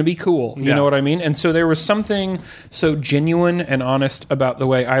 And it's going to be cool. You know what I mean? And so there was something so genuine and honest about the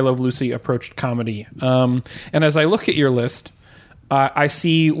way I Love Lucy approached comedy. And as I look at your list, I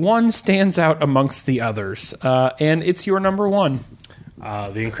see one stands out amongst the others, and it's your number one.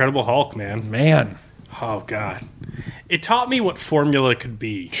 The Incredible Hulk, man. Man. Oh, God. It taught me what formula could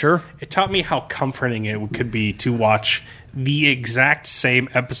be. Sure. It taught me how comforting it could be to watch the exact same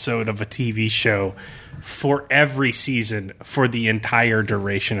episode of a TV show for every season for the entire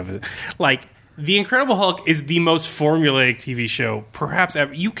duration of it. Like, The Incredible Hulk is the most formulaic TV show perhaps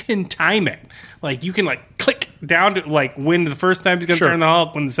ever. You can time it. Like, you can, like, click down to, like, when the first time he's going to turn the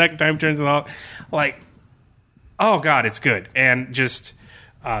Hulk, when the second time he turns the Hulk. Like, oh, God, it's good. And just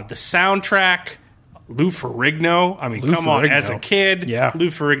the soundtrack... Lou Ferrigno. I mean, come on. Ferrigno. As a kid, Yeah. Lou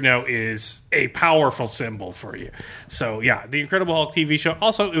Ferrigno is a powerful symbol for you. So, yeah, the Incredible Hulk TV show.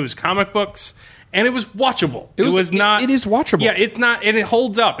 Also, it was comic books, and it was watchable. It was not. It is watchable. Yeah, it's not, and it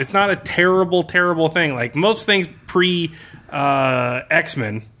holds up. It's not a terrible, terrible thing. Like most things pre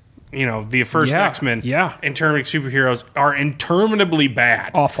X-Men. The first Yeah, X-Men yeah. in terms of superheroes are interminably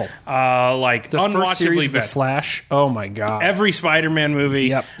bad. Awful. Like The first unwatchably series, bad. The Flash. Oh my god. Every Spider-Man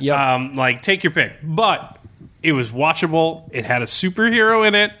movie. Yep. Like, take your pick. But it was watchable. It had a superhero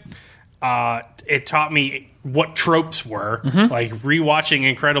in it. It taught me what tropes were. Like, rewatching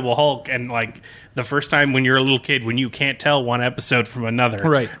Incredible Hulk and, like, the first time when you're a little kid, when you can't tell one episode from another.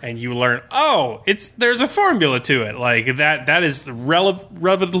 Right. And you learn, there's a formula to it. Like, that is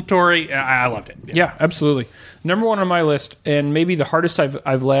revelatory. I loved it. Yeah, absolutely. Number one on my list, and maybe the hardest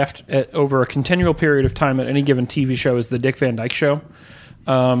I've laughed at over a continual period of time at any given TV show, is the Dick Van Dyke Show.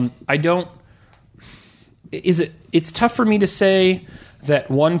 It's tough for me to say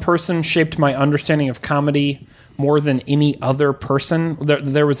that one person shaped my understanding of comedy more than any other person.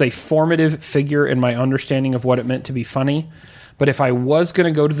 There was a formative figure in my understanding of what it meant to be funny. But if I was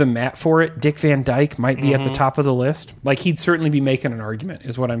going to go to the mat for it, Dick Van Dyke might be at the top of the list. Like, he'd certainly be making an argument,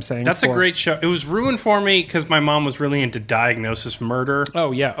 is what I'm saying. That's a great show. It was ruined for me because my mom was really into Diagnosis Murder.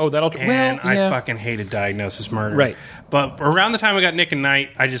 Oh, yeah. Oh, that'll... And well, yeah. I fucking hated Diagnosis Murder. Right. But around the time I got Nick and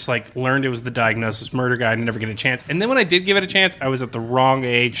Knight, I just learned it was the Diagnosis Murder guy. I didn't ever get a chance. And then when I did give it a chance, I was at the wrong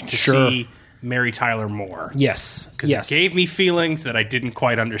age to see Mary Tyler Moore. Yes. Because it gave me feelings that I didn't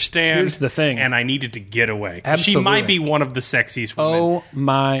quite understand. Here's the thing. And I needed to get away. Absolutely. She might be one of the sexiest women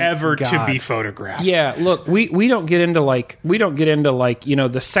ever to be photographed. Yeah, look, we don't get into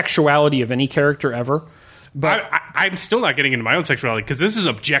the sexuality of any character ever. But I'm still not getting into my own sexuality because this is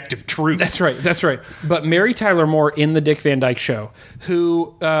objective truth. That's right. But Mary Tyler Moore in the Dick Van Dyke Show,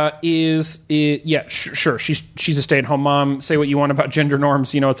 who sure, she's a stay-at-home mom. Say what you want about gender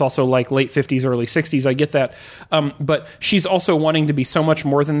norms. It's also like late 50s, early 60s. I get that. But she's also wanting to be so much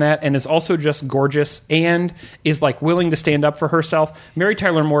more than that, and is also just gorgeous and is like willing to stand up for herself. Mary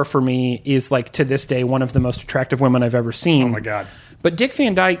Tyler Moore for me is like to this day one of the most attractive women I've ever seen. Oh my God. But Dick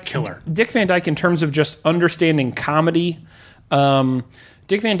Van Dyke, killer. Dick Van Dyke, in terms of just understanding comedy,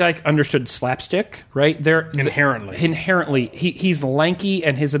 Dick Van Dyke understood slapstick, right? Inherently, he's lanky,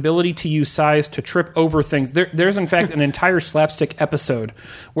 and his ability to use size to trip over things. There's in fact an entire slapstick episode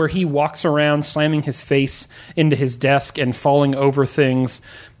where he walks around slamming his face into his desk and falling over things.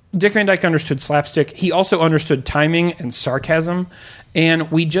 Dick Van Dyke understood slapstick. He also understood timing and sarcasm.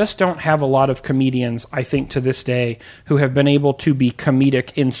 And we just don't have a lot of comedians, I think, to this day, who have been able to be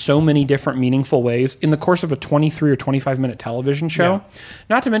comedic in so many different meaningful ways in the course of a 23 or 25-minute television show. Yeah.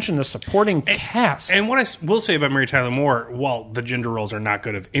 Not to mention the supporting cast. And what I will say about Mary Tyler Moore, while the gender roles are not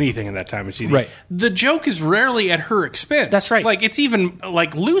good of anything in that time of TV, the joke is rarely at her expense. That's right. Like, it's even,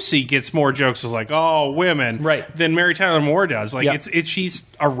 like, Lucy gets more jokes as, like, women, than Mary Tyler Moore does. Like, she's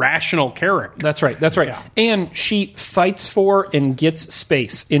a rational character. That's right. Yeah. And she fights for and gets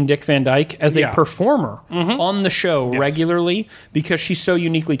space in Dick Van Dyke as a performer on the show regularly because she's so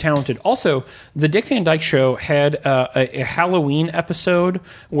uniquely talented. Also, the Dick Van Dyke Show had a Halloween episode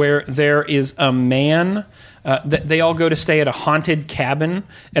where there is a man. They all go to stay at a haunted cabin,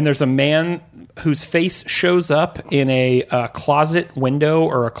 and there's a man whose face shows up in a closet window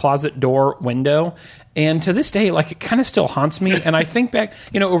or a closet door window. And to this day, like, it kind of still haunts me. And I think back,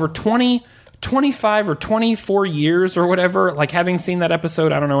 over 25 or 24 years or whatever, like, having seen that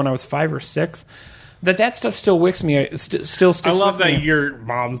episode, I don't know, when I was 5 or 6, that stuff still wicks me. Still sticks. I love with that me. your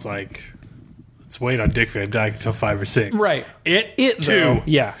mom's like, let's wait on Dick Van Dyke until 5 or 6. Right. It too. Though.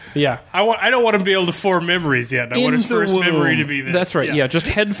 Yeah. I don't want to be able to form memories yet. I want his first memory to be this. That's right. Yeah, just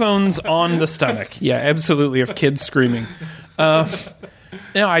headphones on the stomach. Yeah, absolutely, of kids screaming.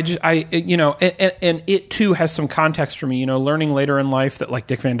 No, and it too has some context for me. Learning later in life that, like,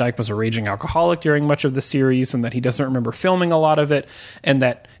 Dick Van Dyke was a raging alcoholic during much of the series, and that he doesn't remember filming a lot of it, and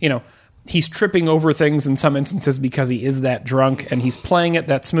that he's tripping over things in some instances because he is that drunk, and he's playing it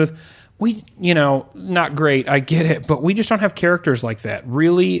that smooth. We, not great. I get it, but we just don't have characters like that.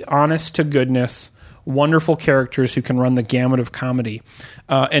 Really honest to goodness, wonderful characters who can run the gamut of comedy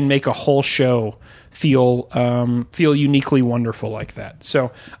and make a whole show feel uniquely wonderful like that.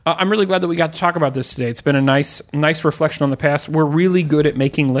 So I'm really glad that we got to talk about this today. It's been a nice reflection on the past. We're really good at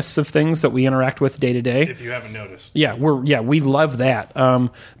making lists of things that we interact with day to day. If you haven't noticed. Yeah, we love that.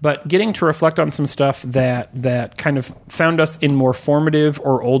 But getting to reflect on some stuff that kind of found us in more formative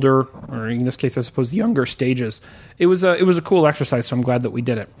or older, or in this case, I suppose, younger stages, it was a cool exercise, so I'm glad that we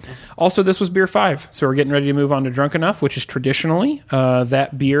did it. Also, this was beer 5, so we're getting ready to move on to Drunk Enough, which is traditionally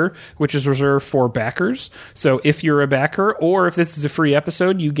that beer which is reserved for backers. So if you're a backer, or if this is a free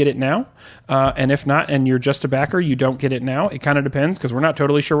episode, you get it now. And if not, and you're just a backer, you don't get it now. It kind of depends, because we're not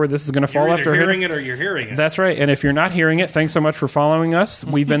totally sure where this is going to fall You're after either hearing it or you're hearing it. That's right. And if you're not hearing it, thanks so much for following us.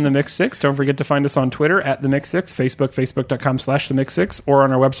 We've been The Mix Six. Don't forget to find us on Twitter at The Mix Six, Facebook, facebook.com/The Mix Six, or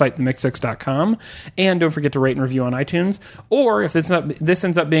on our website, themix6.com. And don't forget to rate and review on iTunes. Or if this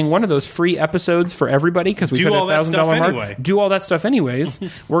ends up being one of those free episodes for everybody, because we've hit all that $1,000 stuff mark. anyway. Do all that stuff anyways.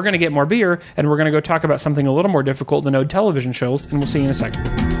 We're going to get more beer, and we're going to go talk about something a little more difficult than old television shows, and we'll see you in a second.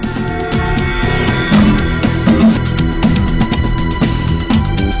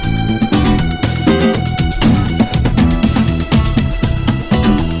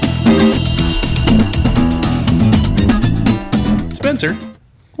 Spencer,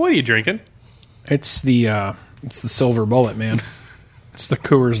 what are you drinking? It's the Silver Bullet, man. It's the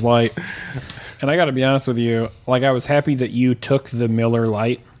Coors Light. And I got to be honest with you, like, I was happy that you took the Miller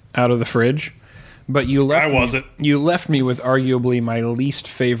Lite out of the fridge, but you left you left me with arguably my least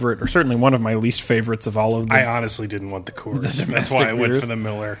favorite, or certainly one of my least favorites of all of them. I honestly didn't want the Coors. That's why I went for the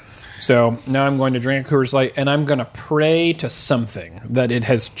Miller. So now I'm going to drink a Coors Light, and I'm going to pray to something that it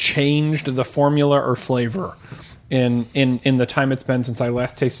has changed the formula or flavor in the time it's been since I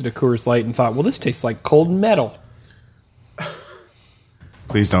last tasted a Coors Light and thought, well, this tastes like cold metal.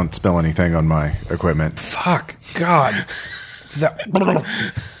 Please don't spill anything on my equipment. Fuck, God.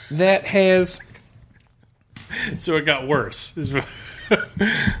 That has... So it got worse.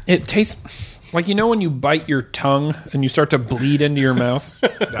 It tastes... Like, you know when you bite your tongue and you start to bleed into your mouth?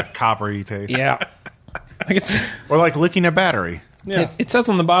 That coppery taste. Yeah. Like it's... Or like licking a battery. Yeah. It says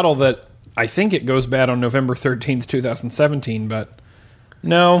on the bottle that I think it goes bad on November 13th, 2017, but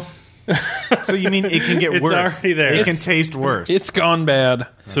no. So you mean it can get It's worse? already there. It can taste worse. It's gone bad.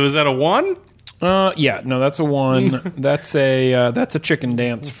 So is that a 1? Yeah, no, that's a 1. That's a chicken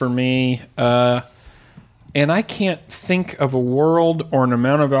dance for me. And I can't think of a world or an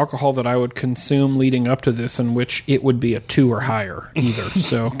amount of alcohol that I would consume leading up to this in which it would be a 2 or higher either.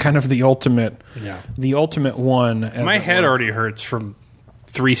 So kind of the ultimate one. My head already hurts from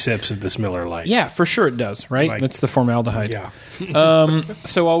 3 sips of this Miller Lite. Yeah, for sure it does, right? Like, that's the formaldehyde. Yeah.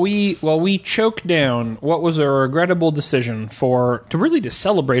 So while we choke down, what was a regrettable decision to really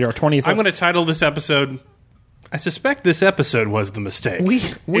celebrate our 20th? I'm going to title this episode, I suspect this episode was the mistake.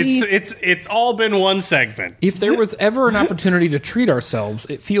 It's all been one segment. If there was ever an opportunity to treat ourselves,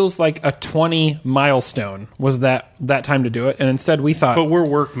 it feels like a 20 milestone was that time to do it, and instead we thought, But we're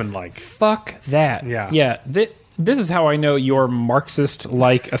workmanlike. fuck that. Yeah. This is how I know your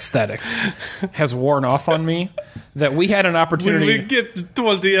Marxist-like aesthetic has worn off on me. That we had an opportunity. When we get to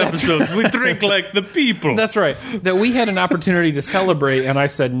 20 episodes, we drink like the people. That's right. That we had an opportunity to celebrate, and I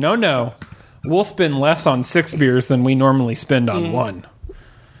said, no, we'll spend less on 6 beers than we normally spend on 1.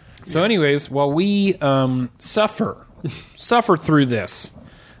 So anyways, while we suffer through this,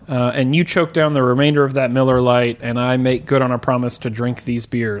 and you choke down the remainder of that Miller Lite, and I make good on our promise to drink these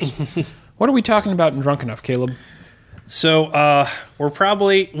beers, what are we talking about in Drunk Enough, Caleb? So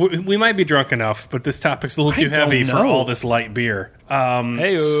we might be drunk enough, but this topic's a little too heavy for all this light beer.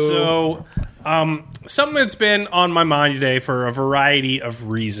 Hey-o. Something that's been on my mind today for a variety of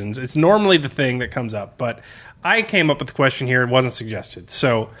reasons. It's normally the thing that comes up, but I came up with the question here. It wasn't suggested.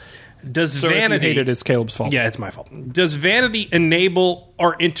 So If you vanity... hate it, it's Caleb's fault. Yeah, it's my fault. Does vanity enable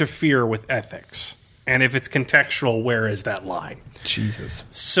or interfere with ethics? And if it's contextual, where is that line? Jesus.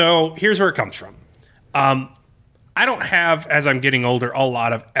 So here's where it comes from. I don't have, as I'm getting older, a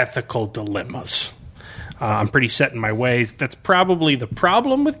lot of ethical dilemmas. I'm pretty set in my ways. That's probably the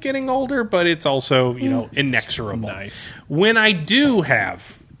problem with getting older, but it's also, inexorable. Nice. When I do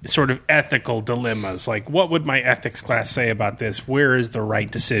have sort of ethical dilemmas, like what would my ethics class say about this? Where is the right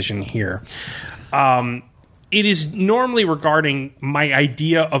decision here? It is normally regarding my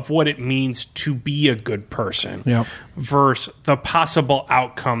idea of what it means to be a good person versus the possible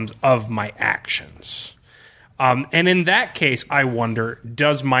outcomes of my actions. And in that case, I wonder,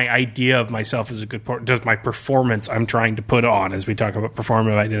 does my idea of myself as a good person, does my performance I'm trying to put on, as we talk about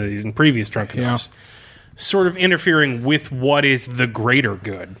performative identities in previous Drunken Enoughs, sort of interfering with what is the greater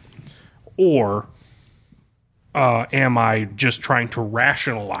good? Or am I just trying to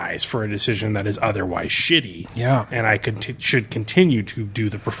rationalize for a decision that is otherwise shitty? Yeah. And I should continue to do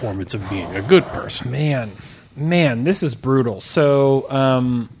the performance of being a good person. Man, this is brutal. So,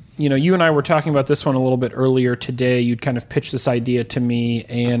 you and I were talking about this one a little bit earlier today. You'd kind of pitched this idea to me,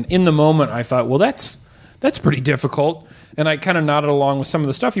 and in the moment I thought, well, that's That's pretty difficult. And I kind of nodded along with some of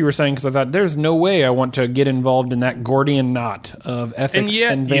the stuff you were saying because I thought there's no way I want to get involved in that Gordian knot of ethics And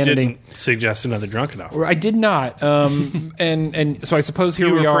yet, and vanity. you didn't suggest another drunk enough. I did not. And so I suppose here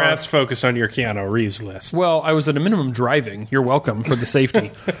You we were are. perhaps focused on your Keanu Reeves list. Well, I was at a minimum driving. You're welcome for the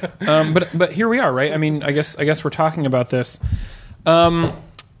safety. But here we are, right? I mean, I guess we're talking about this. I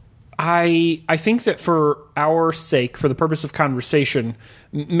think that for our sake, for the purpose of conversation,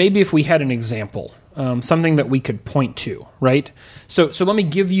 maybe if we had an example, something that we could point to, right? So let me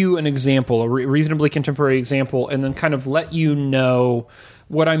give you an example, a reasonably contemporary example, and then kind of let you know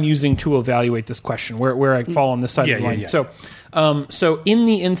what I'm using to evaluate this question, where I fall on this side of the line. Yeah. So in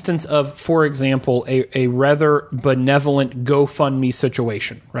the instance of, for example, a rather benevolent GoFundMe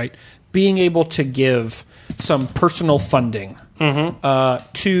situation, right? Being able to give some personal funding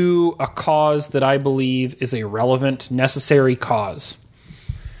to a cause that I believe is a relevant, necessary cause.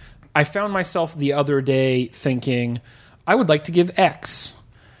 I found myself the other day thinking, I would like to give X.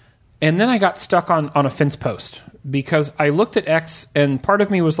 And then I got stuck on a fence post because I looked at X and part of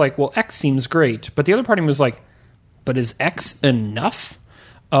me was like, well, X seems great. But the other part of me was like, but is X enough?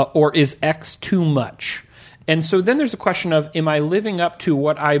 Or is X too much? And so then there's a question of, am I living up to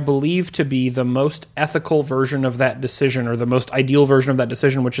what I believe to be the most ethical version of that decision or the most ideal version of that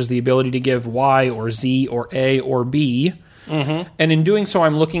decision, which is the ability to give Y or Z or A or B? Mm-hmm. And in doing so,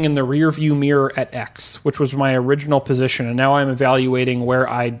 I'm looking in the rearview mirror at X, which was my original position. And now I'm evaluating where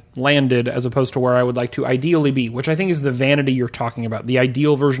I landed as opposed to where I would like to ideally be, which I think is the vanity you're talking about, the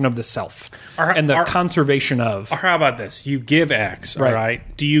ideal version of the self and the conservation of. Or how about this? You give X, all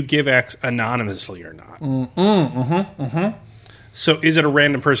right? Do you give X anonymously or not? So is it a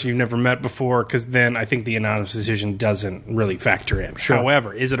random person you've never met before? Because then I think the anonymous decision doesn't really factor in. Sure.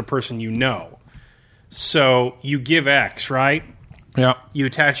 However, is it a person you know? So you give X, right? Yeah. You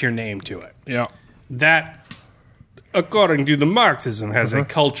attach your name to it. Yeah. That, according to the Marxism, has a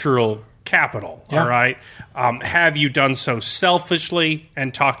cultural capital, all right? Have you done so selfishly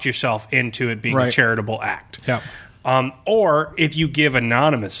and talked yourself into it being a charitable act? Yeah. Or if you give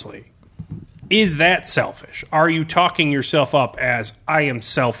anonymously, is that selfish? Are you talking yourself up as, I am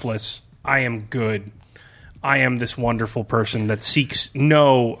selfless, I am good, I am this wonderful person that seeks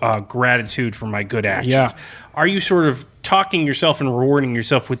no gratitude for my good actions? Yeah. Are you sort of talking yourself and rewarding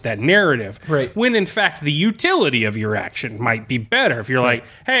yourself with that narrative? Right. When in fact the utility of your action might be better if you're like,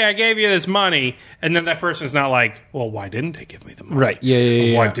 hey, I gave you this money, and then that person's not like, well, why didn't they give me the money? Right.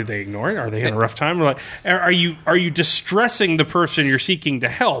 Yeah. Why did they ignore it? Are they in a rough time? Or like, are you distressing the person you're seeking to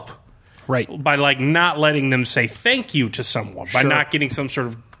help? Right. By like not letting them say thank you to someone, by not getting some sort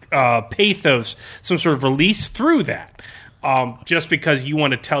of pathos, some sort of release through that, just because you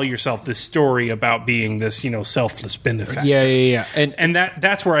want to tell yourself this story about being this, selfless benefactor. Yeah. And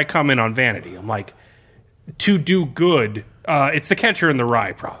that's where I come in on vanity. I'm like, to do good, it's the Catcher in the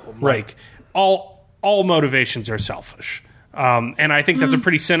Rye problem. Right. Like all motivations are selfish. And I think that's a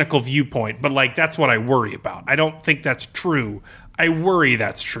pretty cynical viewpoint, but like that's what I worry about. I don't think that's true. I worry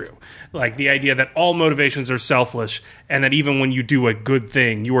that's true. Like the idea that all motivations are selfish and that even when you do a good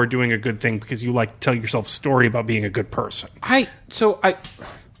thing, you are doing a good thing because you like to tell yourself a story about being a good person. I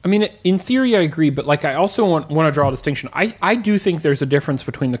mean, in theory, I agree, but like I also want to draw a distinction. I do think there's a difference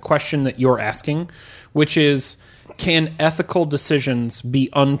between the question that you're asking, which is, can ethical decisions be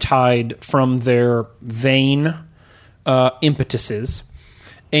untied from their vain impetuses,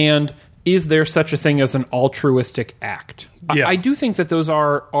 and is there such a thing as an altruistic act? Yeah. I do think that those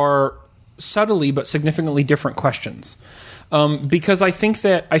are subtly but significantly different questions, because I think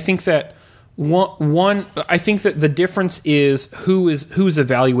that the difference is who's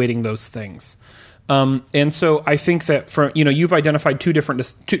evaluating those things. And so I think that you've identified two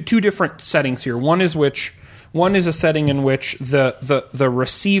different settings here. One is a setting in which the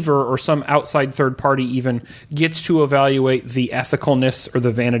receiver or some outside third party even gets to evaluate the ethicalness or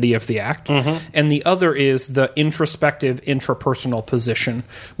the vanity of the act. Mm-hmm. And the other is the introspective, intrapersonal position,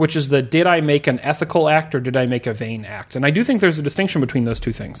 which is did I make an ethical act or did I make a vain act? And I do think there's a distinction between those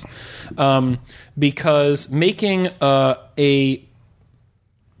two things. Because making a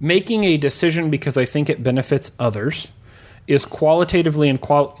decision because I think it benefits others is qualitatively and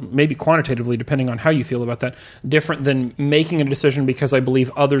maybe quantitatively, depending on how you feel about that, different than making a decision because I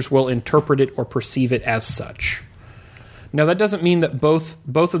believe others will interpret it or perceive it as such. Now, that doesn't mean that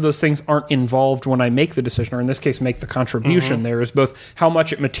both of those things aren't involved when I make the decision, or in this case, make the contribution. Mm-hmm. There is both how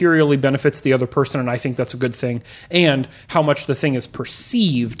much it materially benefits the other person, and I think that's a good thing, and how much the thing is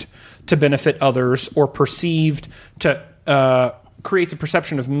perceived to benefit others or perceived to creates a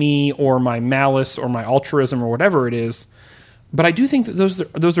perception of me or my malice or my altruism or whatever it is. But I do think that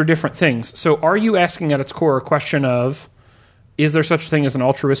those are different things. So are you asking at its core a question of, is there such a thing as an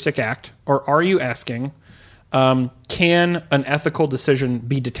altruistic act? Or are you asking, can an ethical decision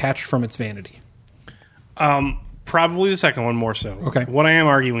be detached from its vanity? Probably the second one more so. Okay. What I am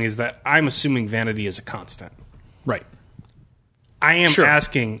arguing is that I'm assuming vanity is a constant. Right. I am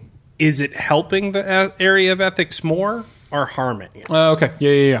asking, is it helping the area of ethics more or harming it? Okay.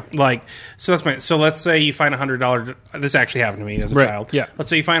 Yeah. Like, so let's say you find $100. This actually happened to me as a child. Yeah. Let's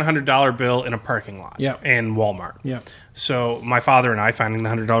say you find a $100 bill in a parking lot. Yeah. In Walmart. Yeah. So my father and I, finding the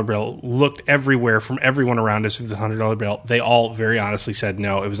 $100 bill, looked everywhere from everyone around us with the $100 bill. They all very honestly said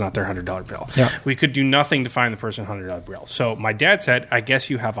no, it was not their $100 bill. Yeah. We could do nothing to find the person $100 bill. So my dad said, "I guess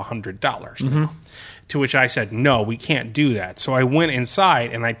you have $100 now." To which I said, "No, we can't do that." So I went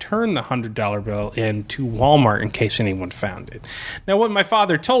inside and I turned the $100 bill into Walmart in case anyone found it. Now, what my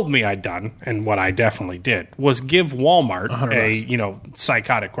father told me I'd done, and what I definitely did, was give Walmart, a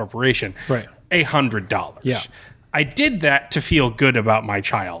psychotic corporation, Right. $100. Yeah. I did that to feel good about my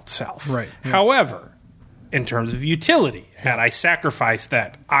child self. Right. Yeah. However, in terms of utility, had I sacrificed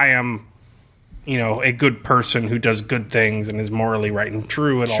that I am, a good person who does good things and is morally right and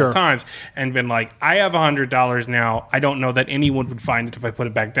true at all times, and been like, I have $100 now. I don't know that anyone would find it if I put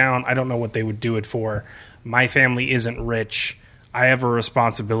it back down. I don't know what they would do it for. My family isn't rich. I have a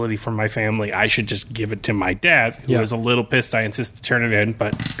responsibility for my family. I should just give it to my dad, who was a little pissed I insisted to turn it in,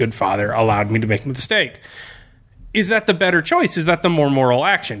 but good father allowed me to make a mistake. Is that the better choice? Is that the more moral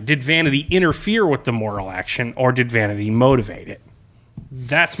action? Did vanity interfere with the moral action, or did vanity motivate it?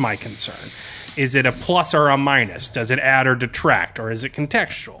 That's my concern. Is it a plus or a minus? Does it add or detract, or is it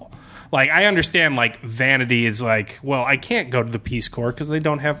contextual? Like, I understand, vanity is well, I can't go to the Peace Corps because they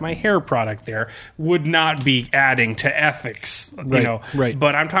don't have my hair product there. Would not be adding to ethics, Right.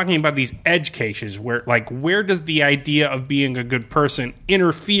 But I'm talking about these edge cases where, where does the idea of being a good person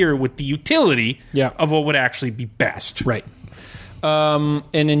interfere with the utility of what would actually be best? Right. And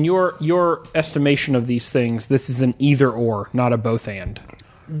in your estimation of these things, this is an either or, not a both and.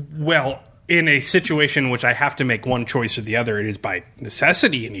 Well, in a situation in which I have to make one choice or the other, it is by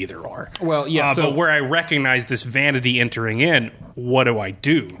necessity an either or. Well, yeah. But where I recognize this vanity entering in, what do I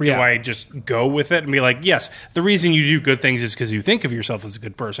do? Yeah. Do I just go with it and be like, yes, the reason you do good things is because you think of yourself as a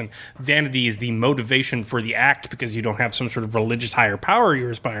good person. Vanity is the motivation for the act because you don't have some sort of religious higher power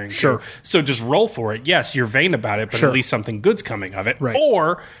you're aspiring to. So just roll for it. Yes, you're vain about it, but at least something good's coming of it. Right.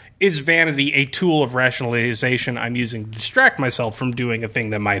 Or is vanity a tool of rationalization I'm using to distract myself from doing a thing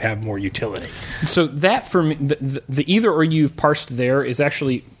that might have more utility? So that, for me, the either or you've parsed there is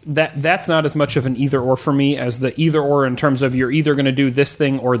actually, that's not as much of an either or for me as the either or in terms of you're either going to do this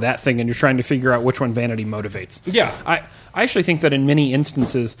thing or that thing, and you're trying to figure out which one vanity motivates. Yeah. I actually think that in many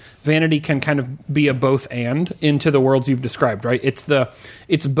instances, vanity can kind of be a both and into the worlds you've described, right?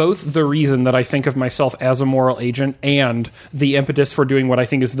 It's both the reason that I think of myself as a moral agent and the impetus for doing what I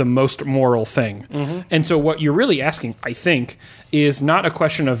think is the most moral thing. Mm-hmm. And so what you're really asking, I think, is not a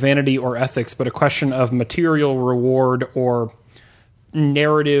question of vanity or ethics, but a question of material reward or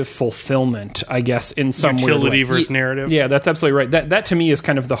narrative fulfillment, I guess, in some utility versus narrative. Yeah, that's absolutely right. That to me is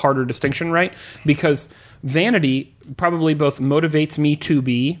kind of the harder distinction, right? Because vanity probably both motivates me to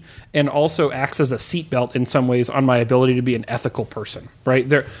be and also acts as a seatbelt in some ways on my ability to be an ethical person, right?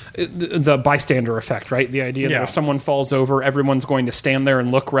 The bystander effect, right? The idea that if someone falls over, everyone's going to stand there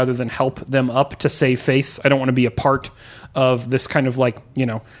and look rather than help them up to save face. I don't want to be a part of this kind of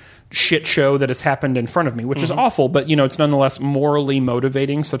shit show that has happened in front of me, which is awful, but it's nonetheless morally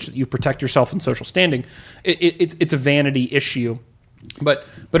motivating such that you protect yourself in social standing. It's a vanity issue. But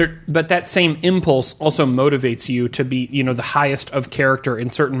that same impulse also motivates you to be, the highest of character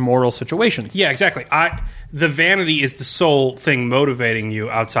in certain moral situations. Yeah, exactly. The vanity is the sole thing motivating you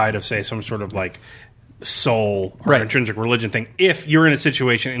outside of, say, some sort of soul or intrinsic religion thing. If you're in a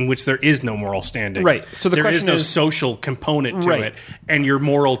situation in which there is no moral standing, right? So there is no social component to it, and your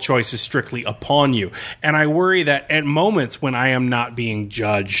moral choice is strictly upon you. And I worry that at moments when I am not being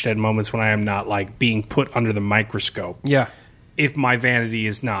judged, at moments when I am not being put under the microscope, if my vanity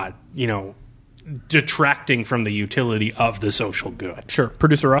is not, detracting from the utility of the social good. Sure.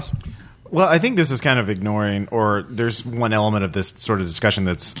 Producer Ross? Well, I think this is kind of ignoring, or there's one element of this sort of discussion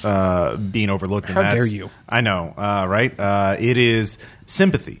that's being overlooked. How dare you? I know, right? It is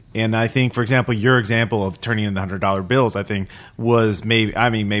sympathy. And I think, for example, your example of turning in the $100 bills, I think was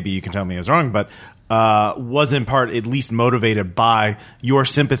maybe you can tell me I was wrong, but was in part at least motivated by your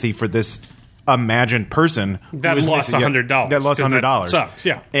sympathy for this imagined person that lost $100. That lost $100. Sucks,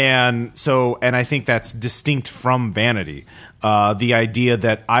 yeah. And I think that's distinct from vanity. The idea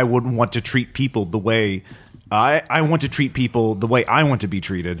that I wouldn't want to treat people the way I want to treat people the way I want to be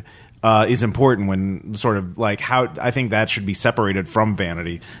treated. Is important when sort of like how I think that should be separated from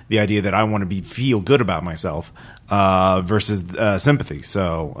vanity. The idea that I want to feel good about myself versus sympathy.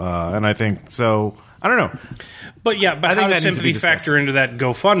 So, and I think so. I don't know. But yeah, but how does sympathy factor into that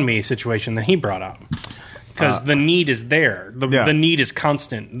GoFundMe situation that he brought up? Because the need is there. The need is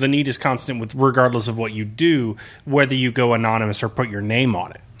constant. The need is constant with regardless of what you do, whether you go anonymous or put your name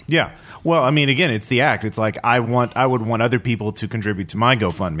on it. Yeah. Well, I mean, again, it's the act. It's like I would want other people to contribute to my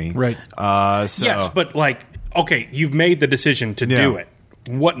GoFundMe. Right. Yes, but like, okay, you've made the decision to do it.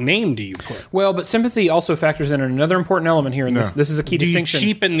 What name do you put? Well, but sympathy also factors in another important element here, and this is a key distinction. Do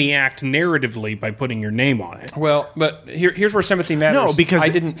you cheapen the act narratively by putting your name on it? Well, but here's where sympathy matters. No, because I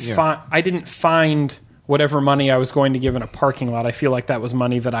didn't find whatever money I was going to give in a parking lot. I feel like that was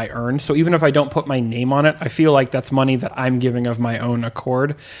money that I earned. So even if I don't put my name on it, I feel like that's money that I'm giving of my own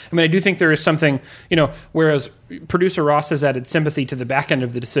accord. I mean, I do think there is something, whereas producer Ross has added sympathy to the back end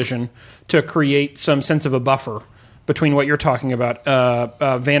of the decision to create some sense of a buffer between what you're talking about,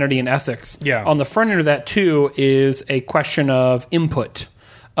 vanity and ethics. Yeah. On the front end of that, too, is a question of input.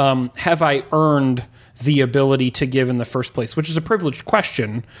 Have I earned the ability to give in the first place, which is a privileged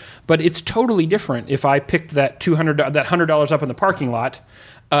question, but it's totally different if I picked that $100 up in the parking lot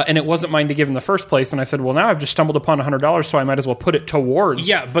and it wasn't mine to give in the first place, and I said, well, now I've just stumbled upon $100, so I might as well put it towards.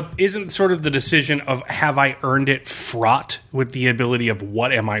 Yeah, but isn't sort of the decision of have I earned it fraught with the ability of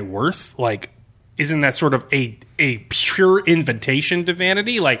what am I worth? Like, isn't that sort of a pure invitation to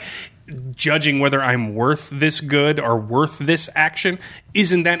vanity? Like, judging whether I'm worth this good or worth this action,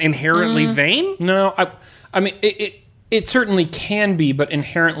 isn't that inherently vain? No, I mean, it certainly can be, but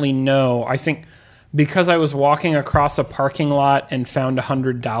inherently no. I think because I was walking across a parking lot and found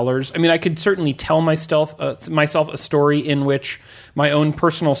 $100, I mean, I could certainly tell myself a story in which my own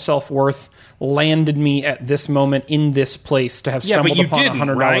personal self-worth landed me at this moment in this place to have stumbled upon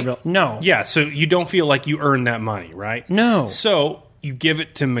a $100 bill. No. Yeah, so you don't feel like you earned that money, right? No. So you give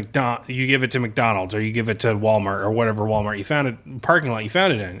it to McDonald's, or you give it to Walmart, or whatever Walmart you found it, parking lot you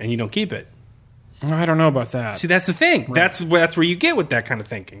found it in, and you don't keep it. I don't know about that. See, that's the thing. Right. That's where you get with that kind of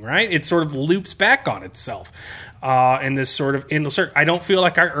thinking, right? It sort of loops back on itself in this sort of endless circle. I don't feel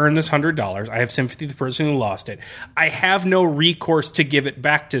like I earned this $100. I have sympathy for the person who lost it. I have no recourse to give it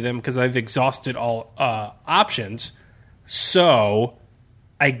back to them because I've exhausted all options. So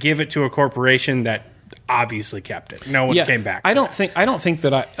I give it to a corporation that obviously kept it. No one came back. I don't think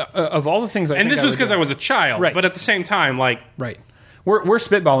that of all the things I and this was because I was a child, right. But at the same time, like right. We're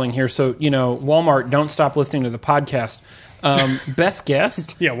spitballing here, so Walmart, don't stop listening to the podcast. Best guess?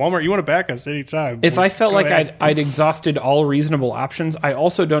 Yeah, Walmart, you want to back us anytime. If I felt like I'd exhausted all reasonable options, I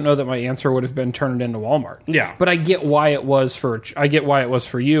also don't know that my answer would have been turned into Walmart. Yeah, but I get why it was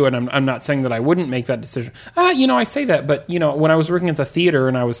for you, and I'm not saying that I wouldn't make that decision. I say that, but when I was working at the theater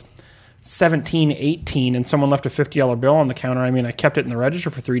and I was 17, 18, and someone left a $50 bill on the counter, I mean, I kept it in the register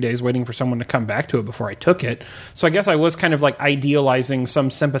for 3 days waiting for someone to come back to it before I took it. So I guess I was kind of like idealizing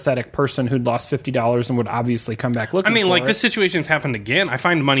some sympathetic person who'd lost $50 and would obviously come back looking for it. I mean, like, this situation's happened again. I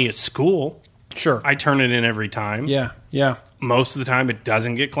find money at school. Sure. I turn it in every time. Yeah. Most of the time, it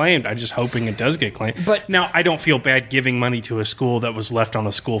doesn't get claimed. I'm just hoping it does get claimed. But now, I don't feel bad giving money to a school that was left on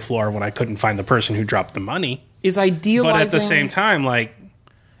a school floor when I couldn't find the person who dropped the money. But at the same time, like,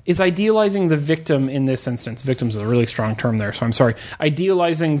 is idealizing the victim in this instance. Victim's is a really strong term there, so I'm sorry.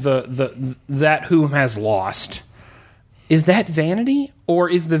 Idealizing that who has lost. Is that vanity? Or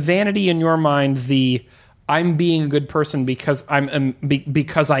is the vanity in your mind the I'm being a good person because I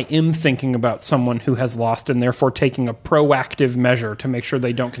am thinking about someone who has lost and therefore taking a proactive measure to make sure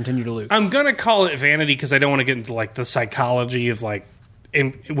they don't continue to lose? I'm going to call it vanity because I don't want to get into like the psychology of like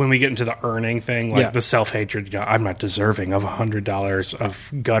when we get into the earning thing, like the self-hatred, I'm not deserving of $100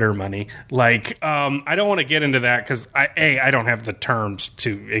 of gutter money. Like, I don't want to get into that because I don't have the terms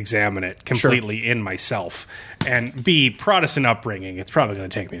to examine it completely in myself, and B, Protestant upbringing, it's probably going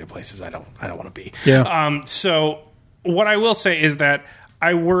to take me to places I don't want to be. Yeah. So what I will say is that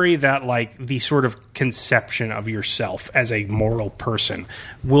I worry that like the sort of conception of yourself as a moral person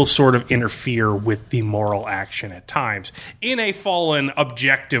will sort of interfere with the moral action at times in a fallen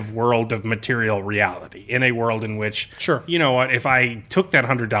objective world of material reality, in a world in which, you know what, if I took that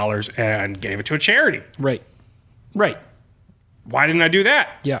 $100 and gave it to a charity. Right. Why didn't I do that?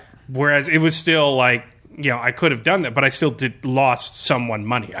 Yeah. Whereas it was still like, I could have done that, but I still lost someone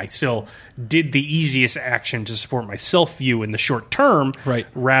money. I still did the easiest action to support my self-view in the short term, right,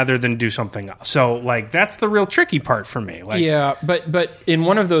 rather than do something else. So, like, that's the real tricky part for me. Like, yeah, but in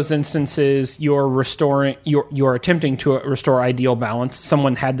one of those instances, you're attempting to restore ideal balance.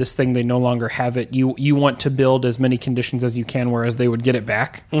 Someone had this thing, they no longer have it. You want to build as many conditions as you can, whereas they would get it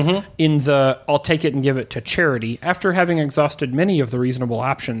back. Mm-hmm. In the I'll take it and give it to charity after having exhausted many of the reasonable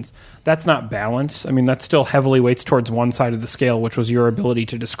options. That's not balance. I mean, that still heavily weights towards one side of the scale, which was your ability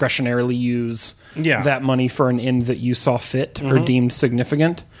to discretionarily use that money for an end that you saw fit or deemed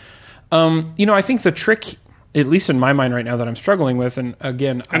significant. I think the trick, at least in my mind right now, that I'm struggling with, and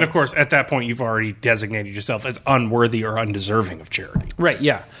again... And, of course, at that point, you've already designated yourself as unworthy or undeserving of charity. Right,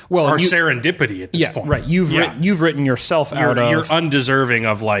 yeah. Well, or serendipity at this point. Right. You've written yourself out of... You're undeserving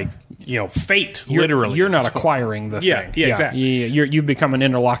of, fate, literally. You're not acquiring the thing. Yeah, exactly. You've become an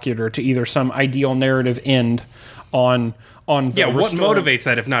interlocutor to either some ideal narrative end on the what motivates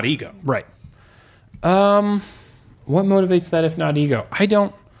that if not ego? Right. What motivates that if not ego? I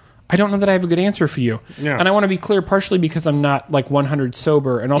don't know that I have a good answer for you. Yeah. And I want to be clear, partially because I'm not 100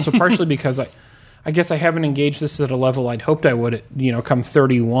 sober, and also partially because I guess I haven't engaged this at a level I'd hoped I would at, come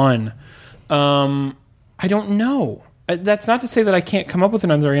 31. I don't know. That's not to say that I can't come up with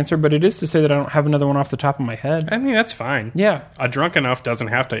another answer, but it is to say that I don't have another one off the top of my head. I mean, that's fine. Yeah. A drunk enough doesn't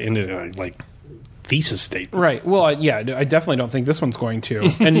have to end in a, thesis statement. Right. Well, I definitely don't think this one's going to.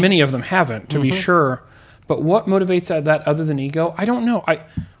 And many of them haven't, to be sure. But what motivates that other than ego? I don't know.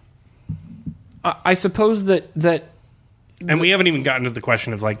 I suppose that... And we haven't even gotten to the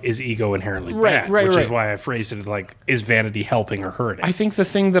question of, is ego inherently bad? Which is why I phrased it as, is vanity helping or hurting? I think the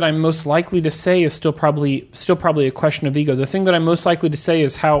thing that I'm most likely to say is still probably a question of ego. The thing that I'm most likely to say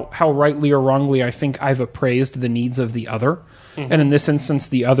is how rightly or wrongly I think I've appraised the needs of the other. Mm-hmm. And in this instance,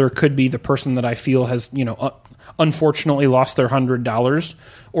 the other could be the person that I feel has, unfortunately lost their $100,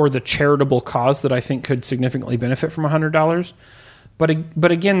 or the charitable cause that I think could significantly benefit from $100.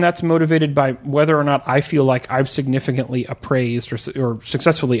 But again, that's motivated by whether or not I feel like I've significantly appraised or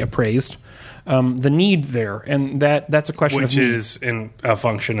successfully appraised the need there, and that's a question which of is in a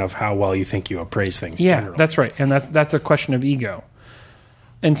function of how well you think you appraise things. Yeah, generally. That's right, and that's a question of ego.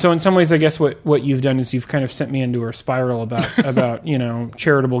 And so in some ways, I guess what you've done is you've kind of sent me into a spiral about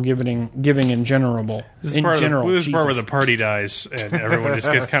charitable giving in general. This is part where the party dies and everyone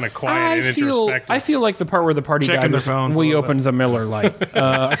just gets kind of quiet and introspective. I feel like the part where the party died was we opened the Miller Lite.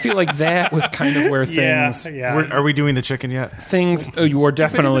 I feel like that was kind of where things... Yeah. Are we doing the chicken yet? We're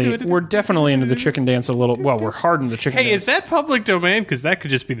definitely into the chicken dance a little... Well, we're hard in the chicken dance. Hey, is that public domain? Because that could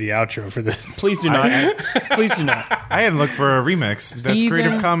just be the outro for this. Please do not. Please do not. I hadn't looked for a remix. That's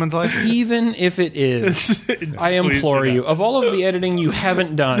Creative Commons license. Even if it is, I implore you, of all of the editing you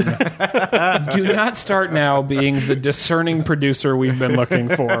haven't done, do not start now being the discerning producer we've been looking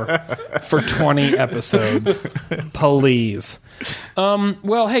for 20 episodes. Please.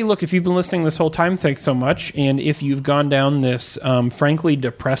 Well, hey, look, if you've been listening this whole time, thanks so much. And if you've gone down this, frankly,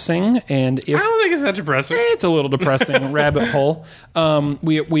 depressing, and if... I don't think it's that depressing. It's a little depressing rabbit hole.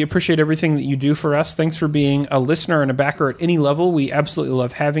 We appreciate everything that you do for us. Thanks for being a listener and a backer at any level. We absolutely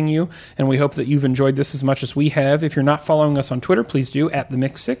love having you, and we hope that you've enjoyed this as much as we have. If you're not following us on Twitter, please do, at The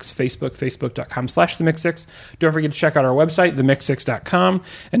Mix Six, facebook.com/The Mix Six. Don't forget to check out our website, themix6.com.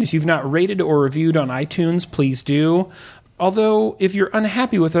 And if you've not rated or reviewed on iTunes, please do. Although, if you're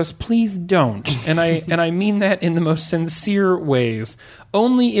unhappy with us, please don't. And I mean that in the most sincere ways.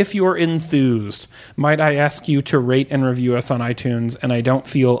 Only if you're enthused might I ask you to rate and review us on iTunes, and I don't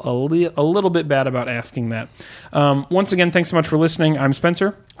feel a little bit bad about asking that. Once again, thanks so much for listening. I'm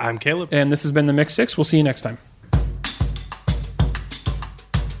Spencer. I'm Caleb. And this has been The Mix Six. We'll see you next time.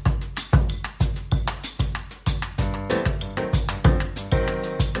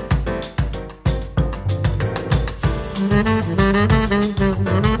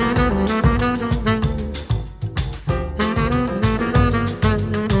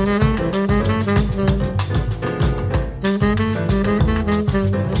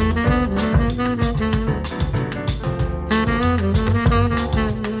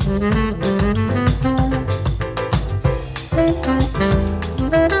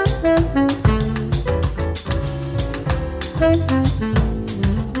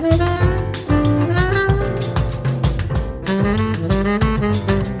 Mm-hmm.